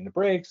you're pushing the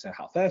brakes and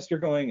how fast you're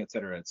going, et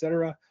cetera, et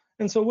cetera.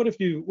 And so what if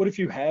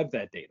you have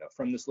that data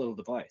from this little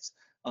device?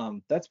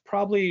 That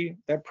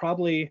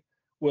probably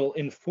will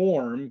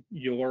inform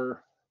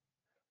your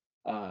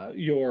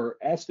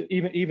estimate.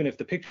 Even if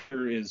the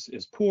picture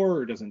is poor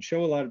or doesn't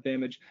show a lot of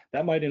damage,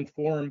 that might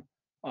inform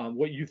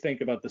what you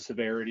think about the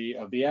severity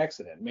of the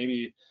accident.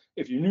 Maybe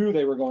if you knew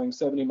they were going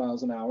 70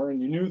 miles an hour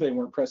and you knew they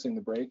weren't pressing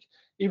the brake,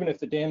 even if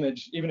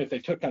they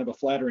took kind of a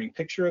flattering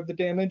picture of the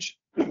damage,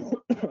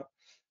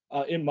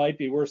 it might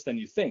be worse than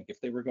you think if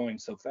they were going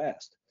so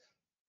fast.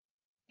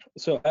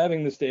 So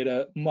having this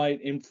data might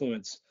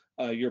influence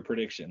your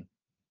prediction.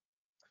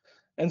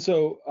 And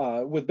so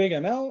with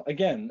BigML,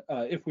 again,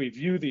 if we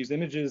view these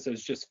images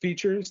as just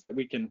features that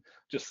we can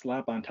just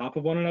slap on top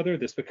of one another,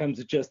 this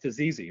becomes just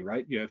as easy,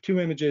 right? You have two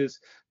images,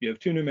 you have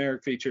two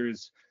numeric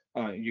features,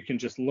 you can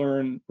just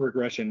learn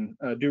regression,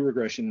 do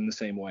regression in the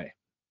same way.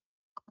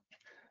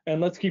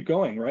 And let's keep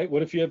going, right?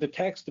 What if you have the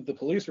text of the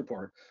police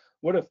report?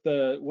 What if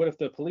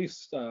the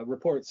police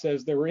report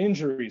says there were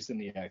injuries in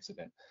the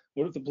accident?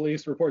 What if the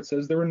police report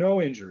says there were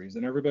no injuries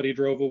and everybody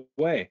drove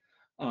away?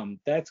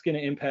 That's going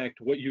to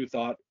impact what you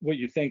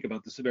think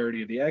about the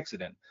severity of the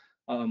accident.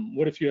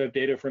 What if you have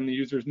data from the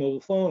user's mobile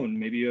phone?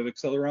 Maybe you have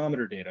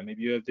accelerometer data.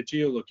 Maybe you have the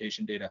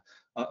geolocation data.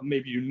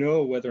 Maybe you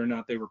know whether or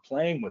not they were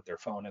playing with their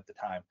phone at the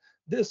time.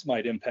 This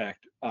might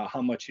impact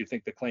how much you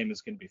think the claim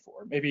is going to be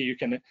for. Maybe you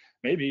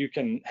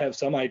can have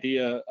some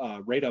idea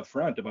right up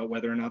front about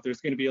whether or not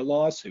there's going to be a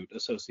lawsuit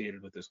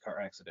associated with this car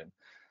accident.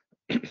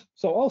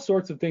 So all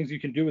sorts of things you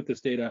can do with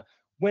this data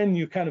when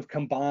you kind of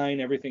combine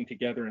everything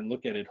together and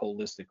look at it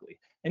holistically.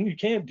 And you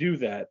can't do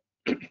that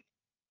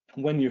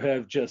when you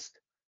have just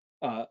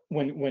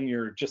when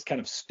you're just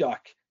kind of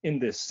stuck in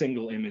this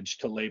single image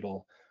to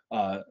label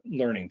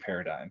learning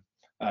paradigm.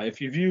 If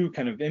you view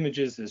kind of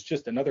images as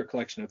just another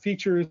collection of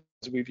features,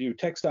 as we view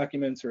text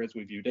documents or as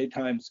we view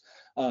datetimes,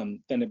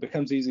 then it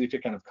becomes easy to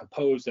kind of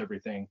compose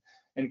everything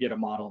and get a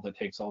model that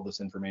takes all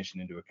this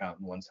information into account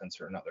in one sense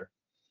or another.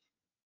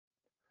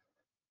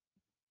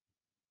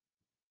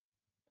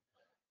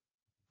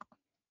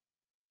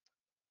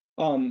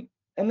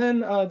 And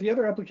then the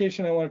other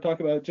application I want to talk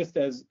about, just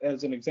as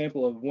an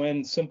example of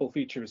when simple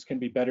features can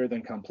be better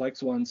than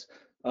complex ones,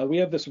 we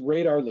have this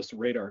radarless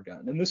radar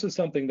gun. And this is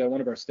something that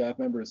one of our staff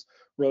members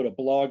wrote a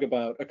blog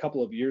about a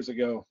couple of years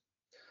ago.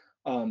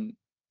 And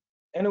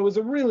it was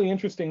a really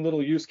interesting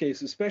little use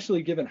case,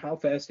 especially given how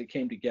fast it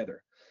came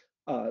together.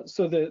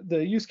 So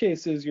the use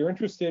case is you're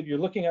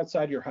looking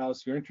outside your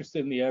house, you're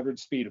interested in the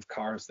average speed of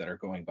cars that are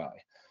going by.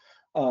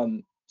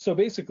 So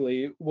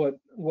basically what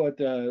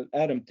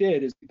Adam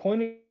did is he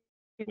pointed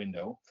a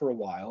window for a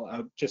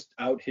while, just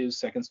out his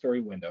second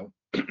story window,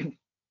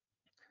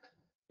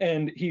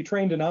 and he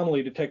trained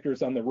anomaly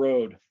detectors on the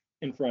road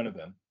in front of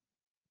him.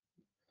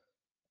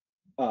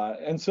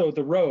 And so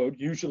the road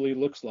usually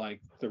looks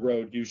like the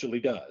road usually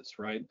does,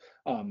 right?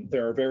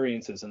 There are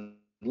variances in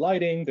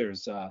lighting.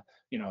 There's,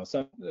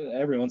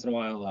 every once in a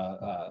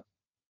while,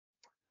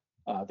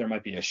 there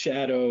might be a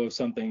shadow of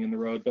something in the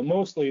road, but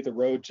mostly the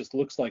road just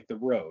looks like the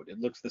road. It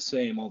looks the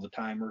same all the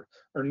time,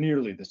 or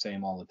nearly the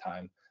same all the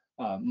time,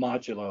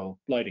 modulo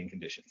lighting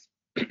conditions.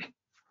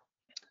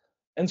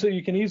 And so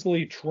you can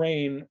easily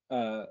train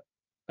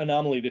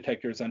anomaly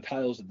detectors on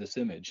tiles of this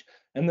image.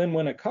 And then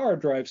when a car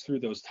drives through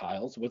those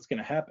tiles, what's going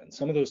to happen?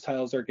 Some of those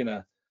tiles are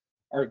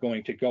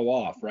going to go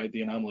off, right?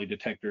 The anomaly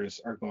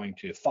detectors are going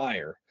to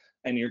fire,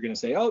 and you're going to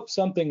say, oh,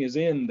 something is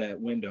in that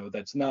window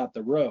that's not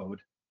the road.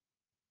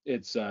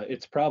 It's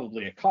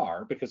probably a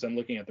car because I'm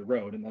looking at the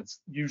road, and that's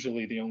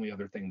usually the only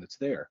other thing that's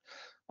there.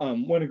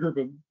 When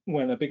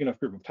a big enough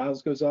group of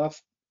tiles goes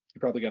off, you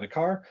probably got a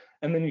car,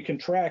 and then you can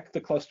track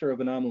the cluster of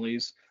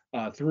anomalies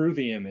through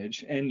the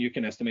image, and you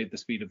can estimate the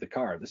speed of the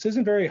car. This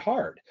isn't very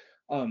hard.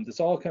 This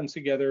all comes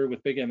together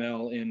with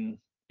BigML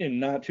in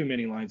not too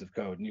many lines of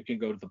code, and you can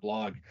go to the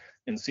blog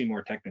and see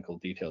more technical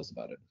details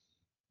about it.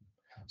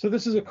 So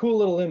this is a cool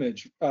little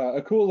image,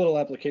 a cool little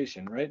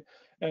application, right?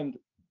 And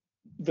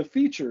the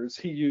features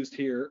he used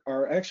here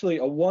are actually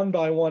a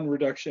 1-by-1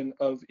 reduction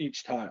of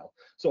each tile.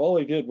 So all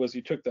he did was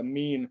he took the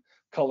mean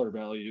color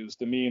values,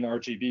 the mean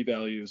RGB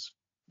values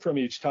from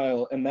each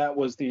tile, and that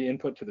was the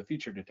input to the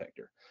feature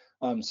detector.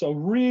 So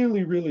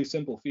really, really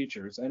simple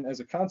features, and as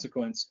a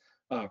consequence,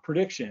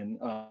 prediction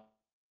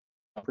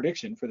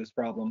for this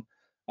problem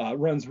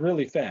runs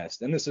really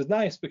fast. And this is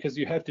nice because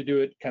you have to do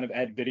it kind of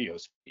at video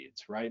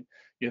speeds, right?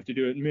 You have to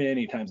do it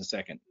many times a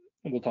second.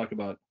 And we'll talk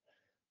about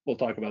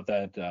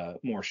that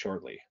more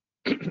shortly.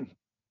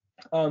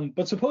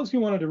 But suppose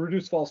you wanted to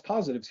reduce false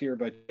positives here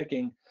by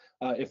checking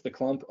if the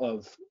clump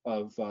of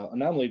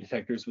anomaly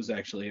detectors was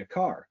actually a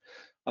car.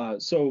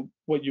 So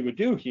what you would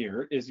do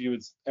here is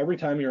every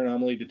time your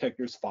anomaly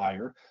detectors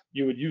fire,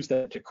 you would use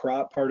that to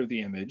crop part of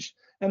the image,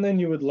 and then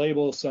you would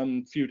label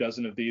some few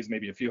dozen of these,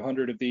 maybe a few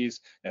hundred of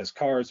these, as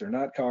cars or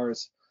not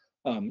cars.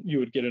 You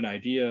would get an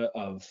idea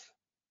of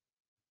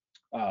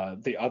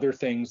the other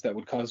things that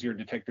would cause your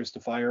detectors to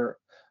fire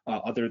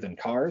other than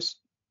cars.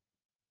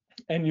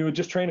 And you would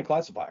just train a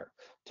classifier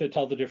to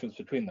tell the difference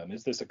between them.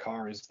 Is this a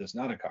car? Is this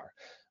not a car?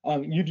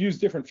 You'd use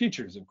different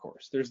features, of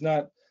course.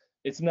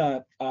 It's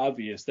not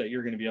obvious that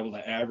you're going to be able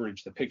to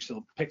average the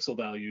pixel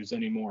values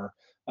anymore.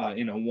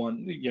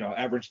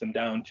 Average them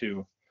down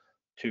to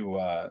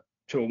a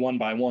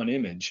 1-by-1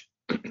 image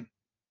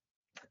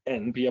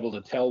and be able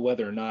to tell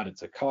whether or not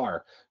it's a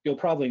car. You'll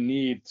probably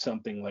need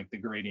something like the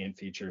gradient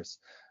features.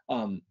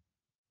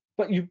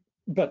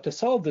 But to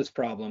solve this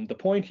problem, the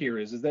point here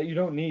is that you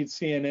don't need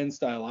CNN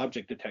style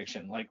object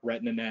detection like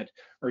RetinaNet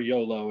or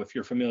YOLO. If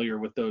you're familiar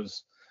with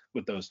those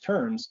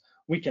terms,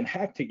 we can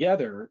hack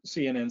together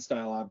CNN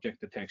style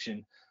object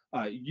detection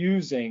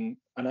using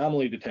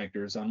anomaly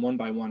detectors on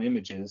 1-by-1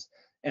 images.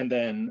 And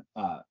then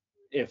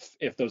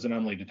if those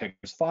anomaly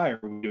detectors fire,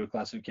 we do a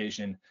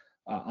classification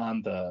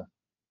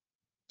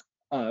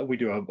we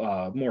do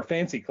a more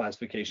fancy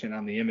classification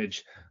on the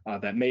image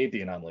that made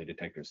the anomaly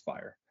detectors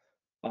fire.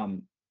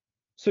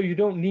 So you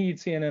don't need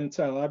CNN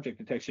style object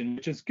detection,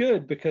 which is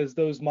good because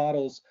those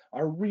models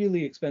are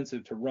really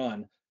expensive to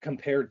run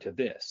compared to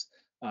this.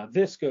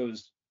 This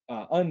goes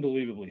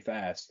unbelievably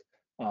fast,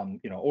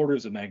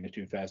 orders of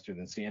magnitude faster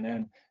than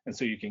CNN, and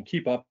so you can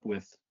keep up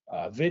with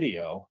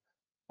video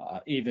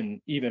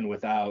even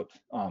without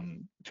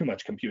too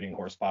much computing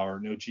horsepower,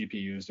 no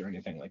GPUs or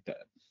anything like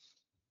that.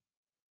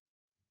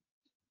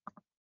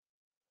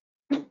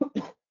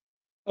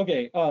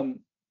 Okay,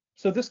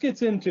 so this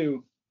gets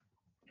into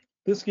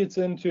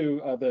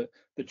the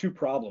two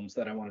problems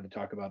that I wanted to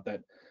talk about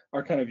that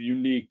are kind of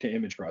unique to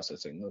image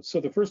processing. So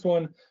the first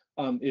one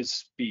is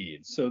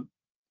speed. So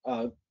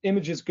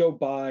images go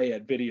by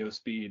at video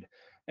speed,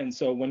 And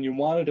so when you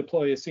want to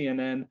deploy a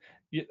CNN,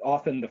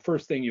 often the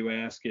first thing you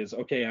ask is,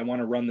 okay, I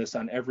want to run this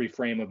on every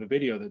frame of a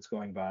video that's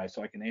going by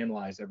so I can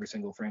analyze every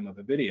single frame of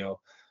a video.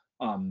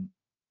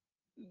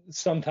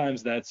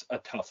 Sometimes that's a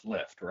tough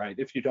lift, right?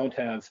 If you don't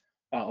have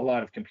a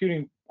lot of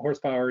computing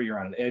horsepower, you're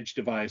on an edge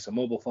device, a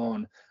mobile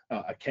phone,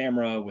 a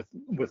camera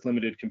with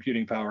limited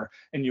computing power,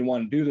 and you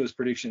want to do those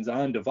predictions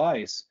on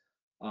device,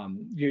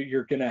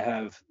 you're gonna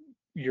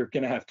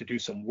have to do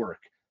some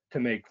work to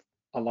make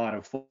a lot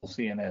of full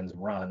CNNs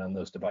run on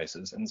those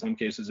devices. In some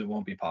cases, it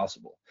won't be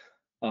possible.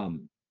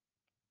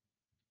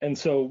 And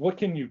so what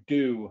can you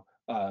do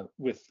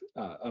with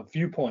a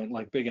viewpoint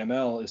like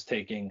BigML is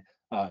taking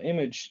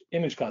image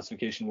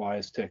classification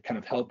wise to kind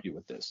of help you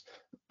with this?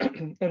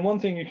 And one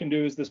thing you can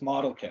do is this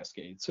model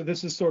cascade. So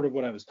this is sort of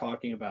what I was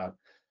talking about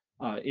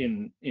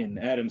in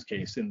Adam's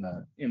case, in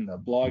the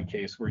blog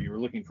case where you were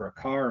looking for a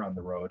car on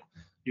the road.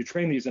 You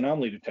train these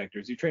anomaly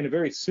detectors. You train a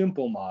very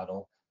simple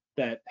model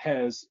that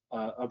has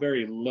a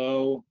very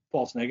low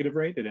false negative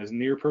rate. It has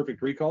near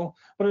perfect recall,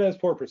 but it has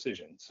poor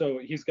precision. So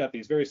he's got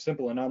these very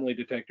simple anomaly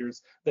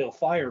detectors. They'll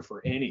fire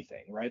for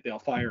anything, right? They'll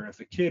fire if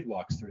a kid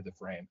walks through the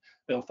frame.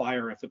 They'll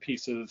fire if a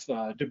piece of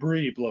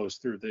debris blows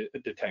through the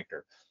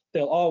detector.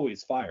 They'll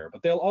always fire,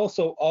 but they'll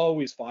also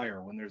always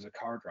fire when there's a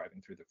car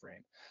driving through the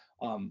frame.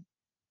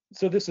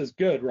 So this is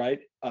good, right?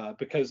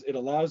 Because it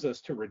allows us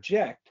to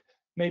reject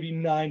maybe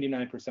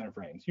 99% of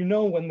frames. You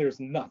know when there's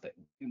nothing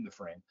in the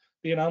frame.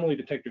 The anomaly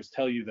detectors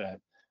tell you that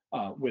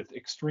with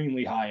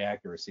extremely high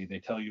accuracy. They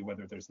tell you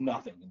whether there's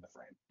nothing in the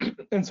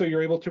frame. And so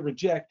you're able to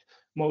reject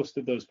most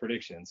of those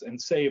predictions and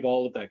save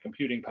all of that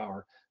computing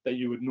power that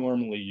you would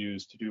normally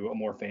use to do a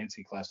more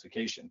fancy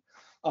classification.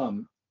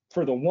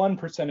 For the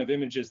 1% of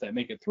images that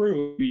make it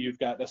through, you've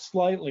got a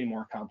slightly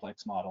more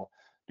complex model,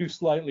 do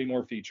slightly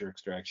more feature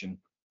extraction.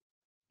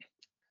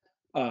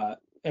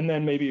 And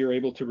then maybe you're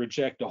able to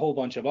reject a whole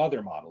bunch of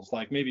other models.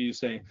 Like maybe you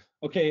say,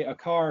 okay, a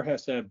car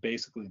has to have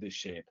basically this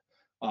shape.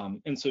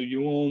 And so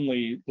you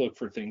only look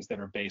for things that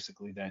are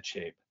basically that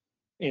shape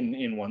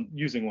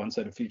using one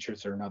set of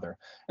features or another.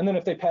 And then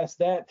if they pass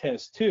that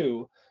test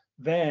too,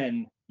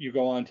 then you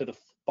go on to the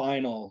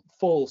final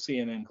full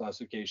CNN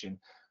classification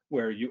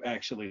where you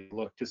actually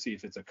look to see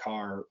if it's a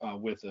car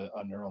with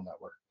a neural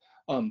network.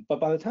 But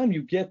by the time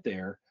you get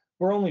there,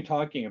 we're only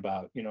talking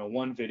about,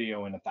 one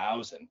video in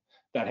 1,000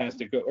 that has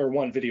to go, or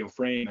one video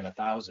frame in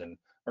 1,000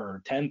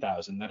 or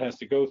 10,000 that has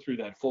to go through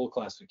that full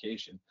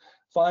classification.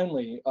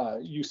 Finally,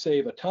 you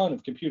save a ton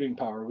of computing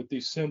power with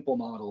these simple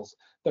models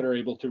that are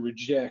able to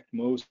reject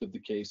most of the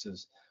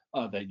cases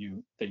that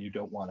you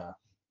don't want to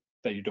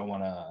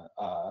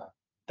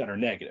that are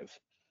negative.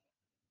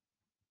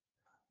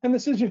 And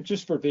this isn't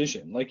just for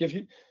vision. Like if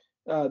you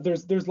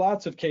there's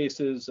lots of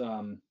cases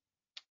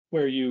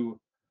where you're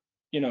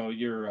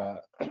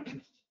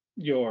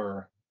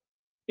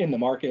in the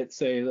market,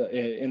 say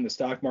in the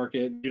stock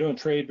market, you don't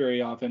trade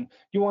very often.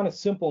 You want a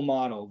simple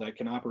model that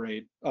can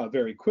operate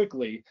very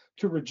quickly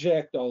to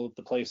reject all of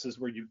the places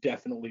where you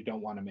definitely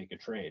don't want to make a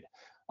trade.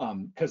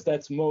 Because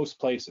that's most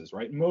places,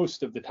 right?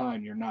 Most of the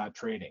time you're not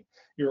trading.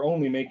 You're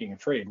only making a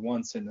trade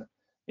once in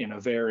a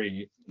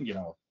very,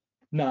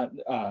 not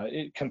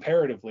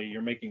comparatively,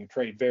 you're making a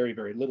trade very,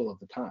 very little of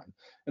the time.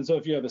 And so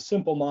if you have a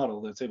simple model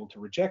that's able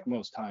to reject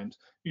most times,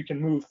 you can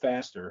move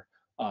faster,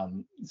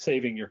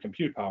 saving your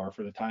compute power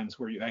for the times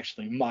where you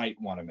actually might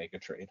want to make a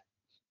trade.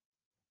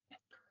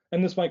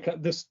 And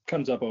this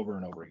comes up over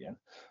and over again.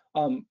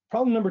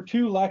 Problem number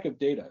 2, lack of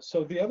data.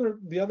 So the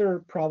other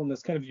problem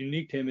that's kind of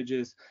unique to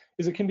images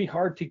is it can be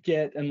hard to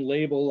get and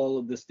label all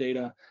of this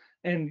data.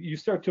 And you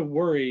start to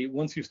worry,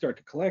 once you start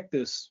to collect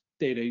this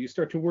data, you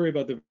start to worry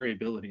about the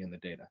variability in the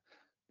data,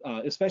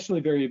 especially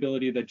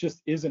variability that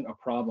just isn't a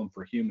problem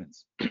for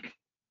humans.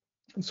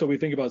 So we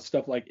think about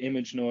stuff like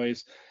image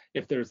noise,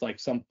 if there's like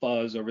some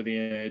fuzz over the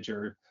image,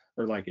 or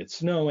like it's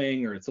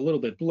snowing, or it's a little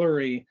bit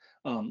blurry,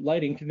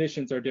 lighting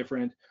conditions are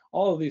different.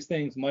 All of these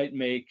things might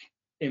make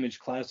image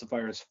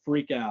classifiers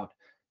freak out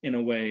in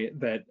a way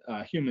that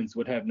humans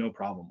would have no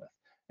problem with.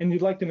 And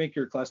you'd like to make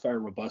your classifier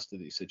robust to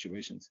these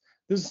situations.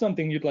 This is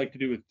something you'd like to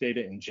do with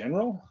data in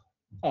general,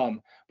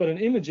 but in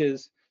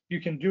images, you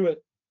can do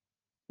it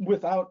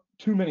without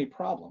too many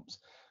problems.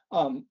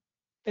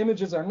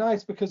 Images are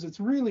nice because it's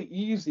really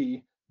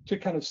easy to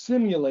kind of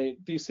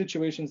simulate these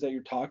situations that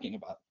you're talking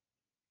about.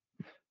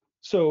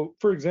 So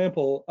for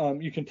example,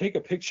 you can take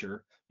a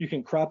picture, you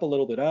can crop a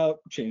little bit out,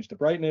 change the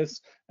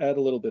brightness, add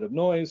a little bit of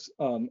noise,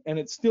 and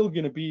it's still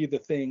going to be the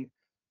thing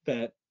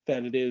that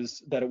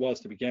it was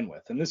to begin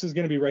with. And this is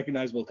going to be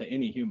recognizable to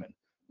any human.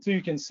 So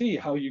you can see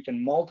how you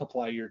can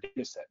multiply your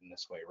data set in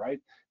this way, right?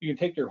 You can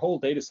take your whole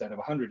data set of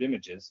 100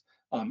 images,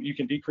 you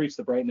can decrease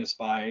the brightness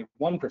by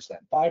 1%,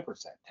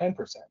 5%,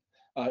 10%.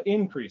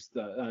 Decrease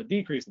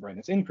the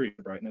brightness, increase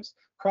the brightness,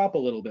 crop a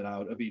little bit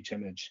out of each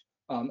image,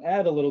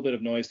 add a little bit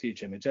of noise to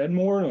each image, add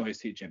more noise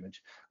to each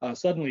image.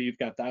 Suddenly you've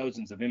got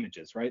thousands of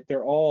images, right?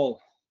 They're all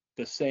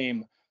the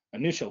same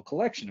initial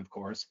collection, of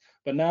course,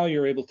 but now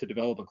you're able to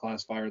develop a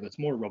classifier that's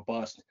more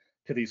robust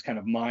to these kind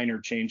of minor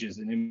changes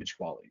in image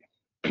quality.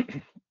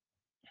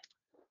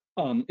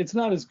 It's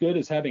not as good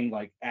as having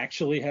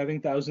actually having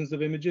thousands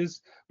of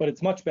images, but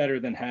it's much better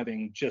than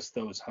having just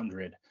those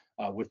 100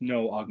 with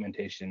no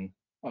augmentation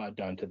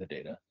done to the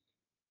data.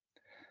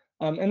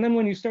 And then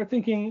when you start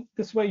thinking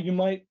this way, you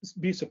might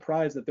be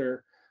surprised that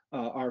there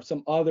are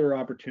some other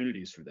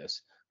opportunities for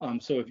this.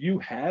 So if you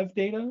have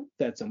data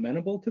that's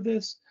amenable to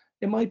this,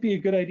 it might be a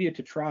good idea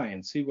to try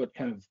and see what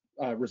kind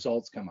of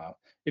results come out.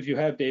 If you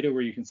have data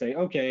where you can say,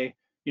 okay,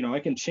 I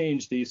can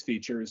change these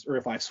features, or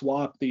if I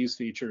swap these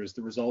features,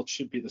 the results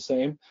should be the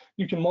same.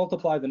 You can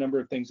multiply the number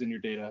of things in your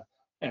data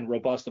and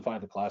robustify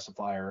the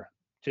classifier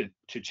to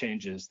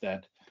changes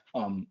that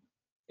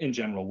in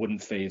general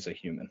wouldn't phase a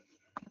human.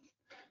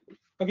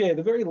 Okay,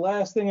 the very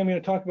last thing I'm going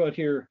to talk about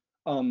here,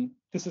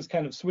 this is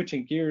kind of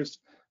switching gears,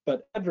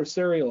 but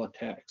adversarial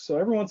attacks. So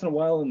every once in a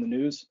while in the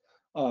news,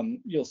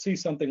 you'll see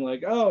something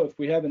like, oh, if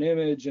we have an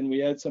image and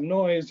we add some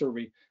noise, or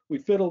we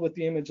fiddle with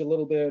the image a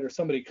little bit, or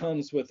somebody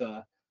comes with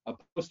a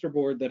poster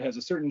board that has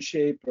a certain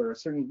shape or a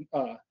certain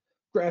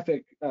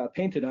graphic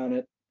painted on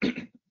it,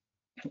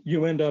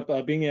 you end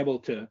up being able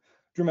to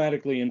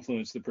dramatically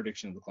influence the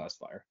prediction of the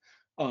classifier.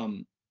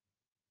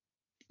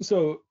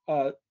 So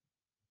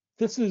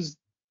this is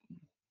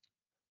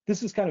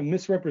kind of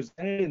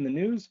misrepresented in the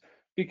news,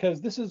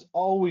 because this is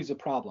always a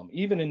problem,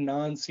 even in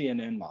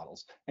non-CNN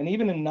models and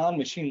even in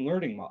non-machine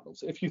learning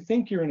models. If you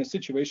think you're in a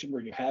situation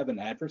where you have an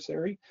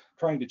adversary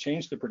trying to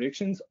change the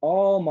predictions,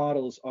 all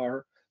models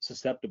are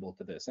susceptible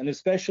to this, and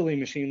especially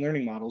machine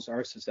learning models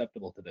are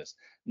susceptible to this,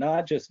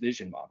 not just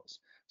vision models.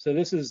 So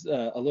this is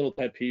a little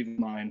pet peeve of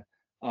mine.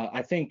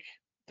 I think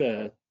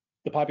the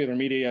popular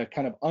media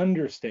kind of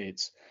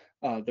understates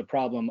the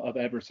problem of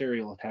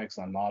adversarial attacks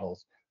on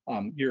models.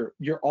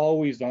 You're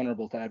always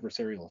vulnerable to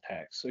adversarial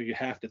attacks, so you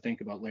have to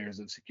think about layers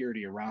of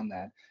security around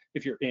that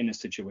if you're in a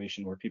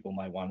situation where people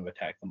might want to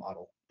attack the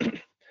model.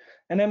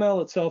 And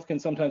ML itself can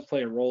sometimes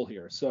play a role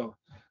here. So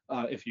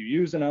if you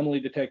use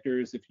anomaly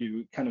detectors, if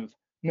you kind of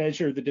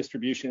measure the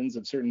distributions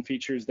of certain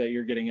features that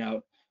you're getting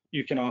out,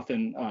 you can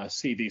often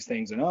see these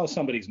things and, oh,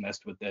 somebody's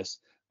messed with this.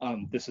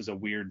 This is a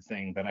weird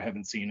thing that I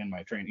haven't seen in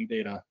my training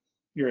data.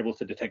 You're able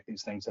to detect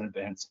these things in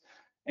advance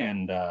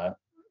and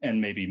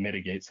maybe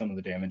mitigate some of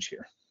the damage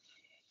here.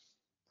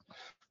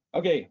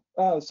 Okay,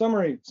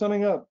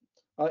 summing up.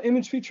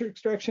 Image feature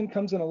extraction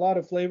comes in a lot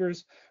of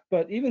flavors,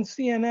 but even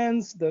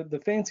CNNs, the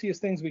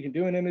fanciest things we can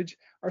do in image,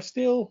 are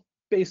still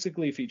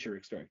basically feature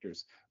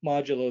extractors,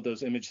 modulo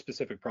those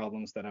image-specific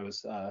problems that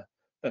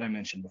I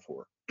mentioned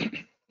before.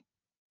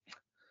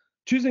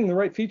 Choosing the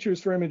right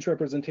features for image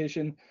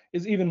representation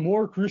is even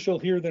more crucial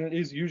here than it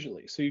is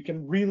usually. So you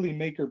can really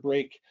make or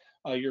break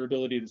your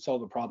ability to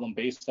solve a problem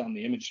based on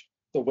the image,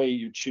 the way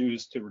you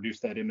choose to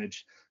reduce that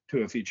image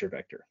to a feature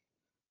vector.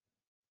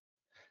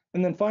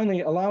 And then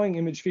finally, allowing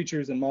image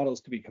features and models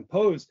to be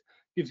composed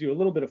gives you a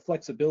little bit of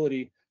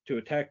flexibility to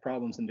attack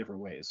problems in different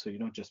ways. So you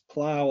don't just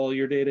plow all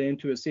your data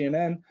into a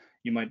CNN.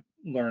 You might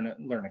learn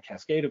a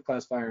cascade of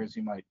classifiers.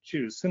 You might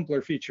choose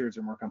simpler features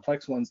or more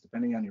complex ones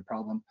depending on your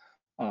problem.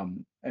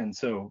 And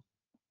so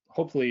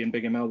hopefully in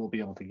BigML we'll be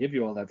able to give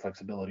you all that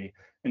flexibility,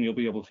 and you'll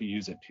be able to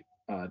use it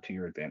to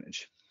your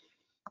advantage.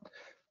 All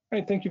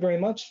right, thank you very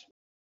much.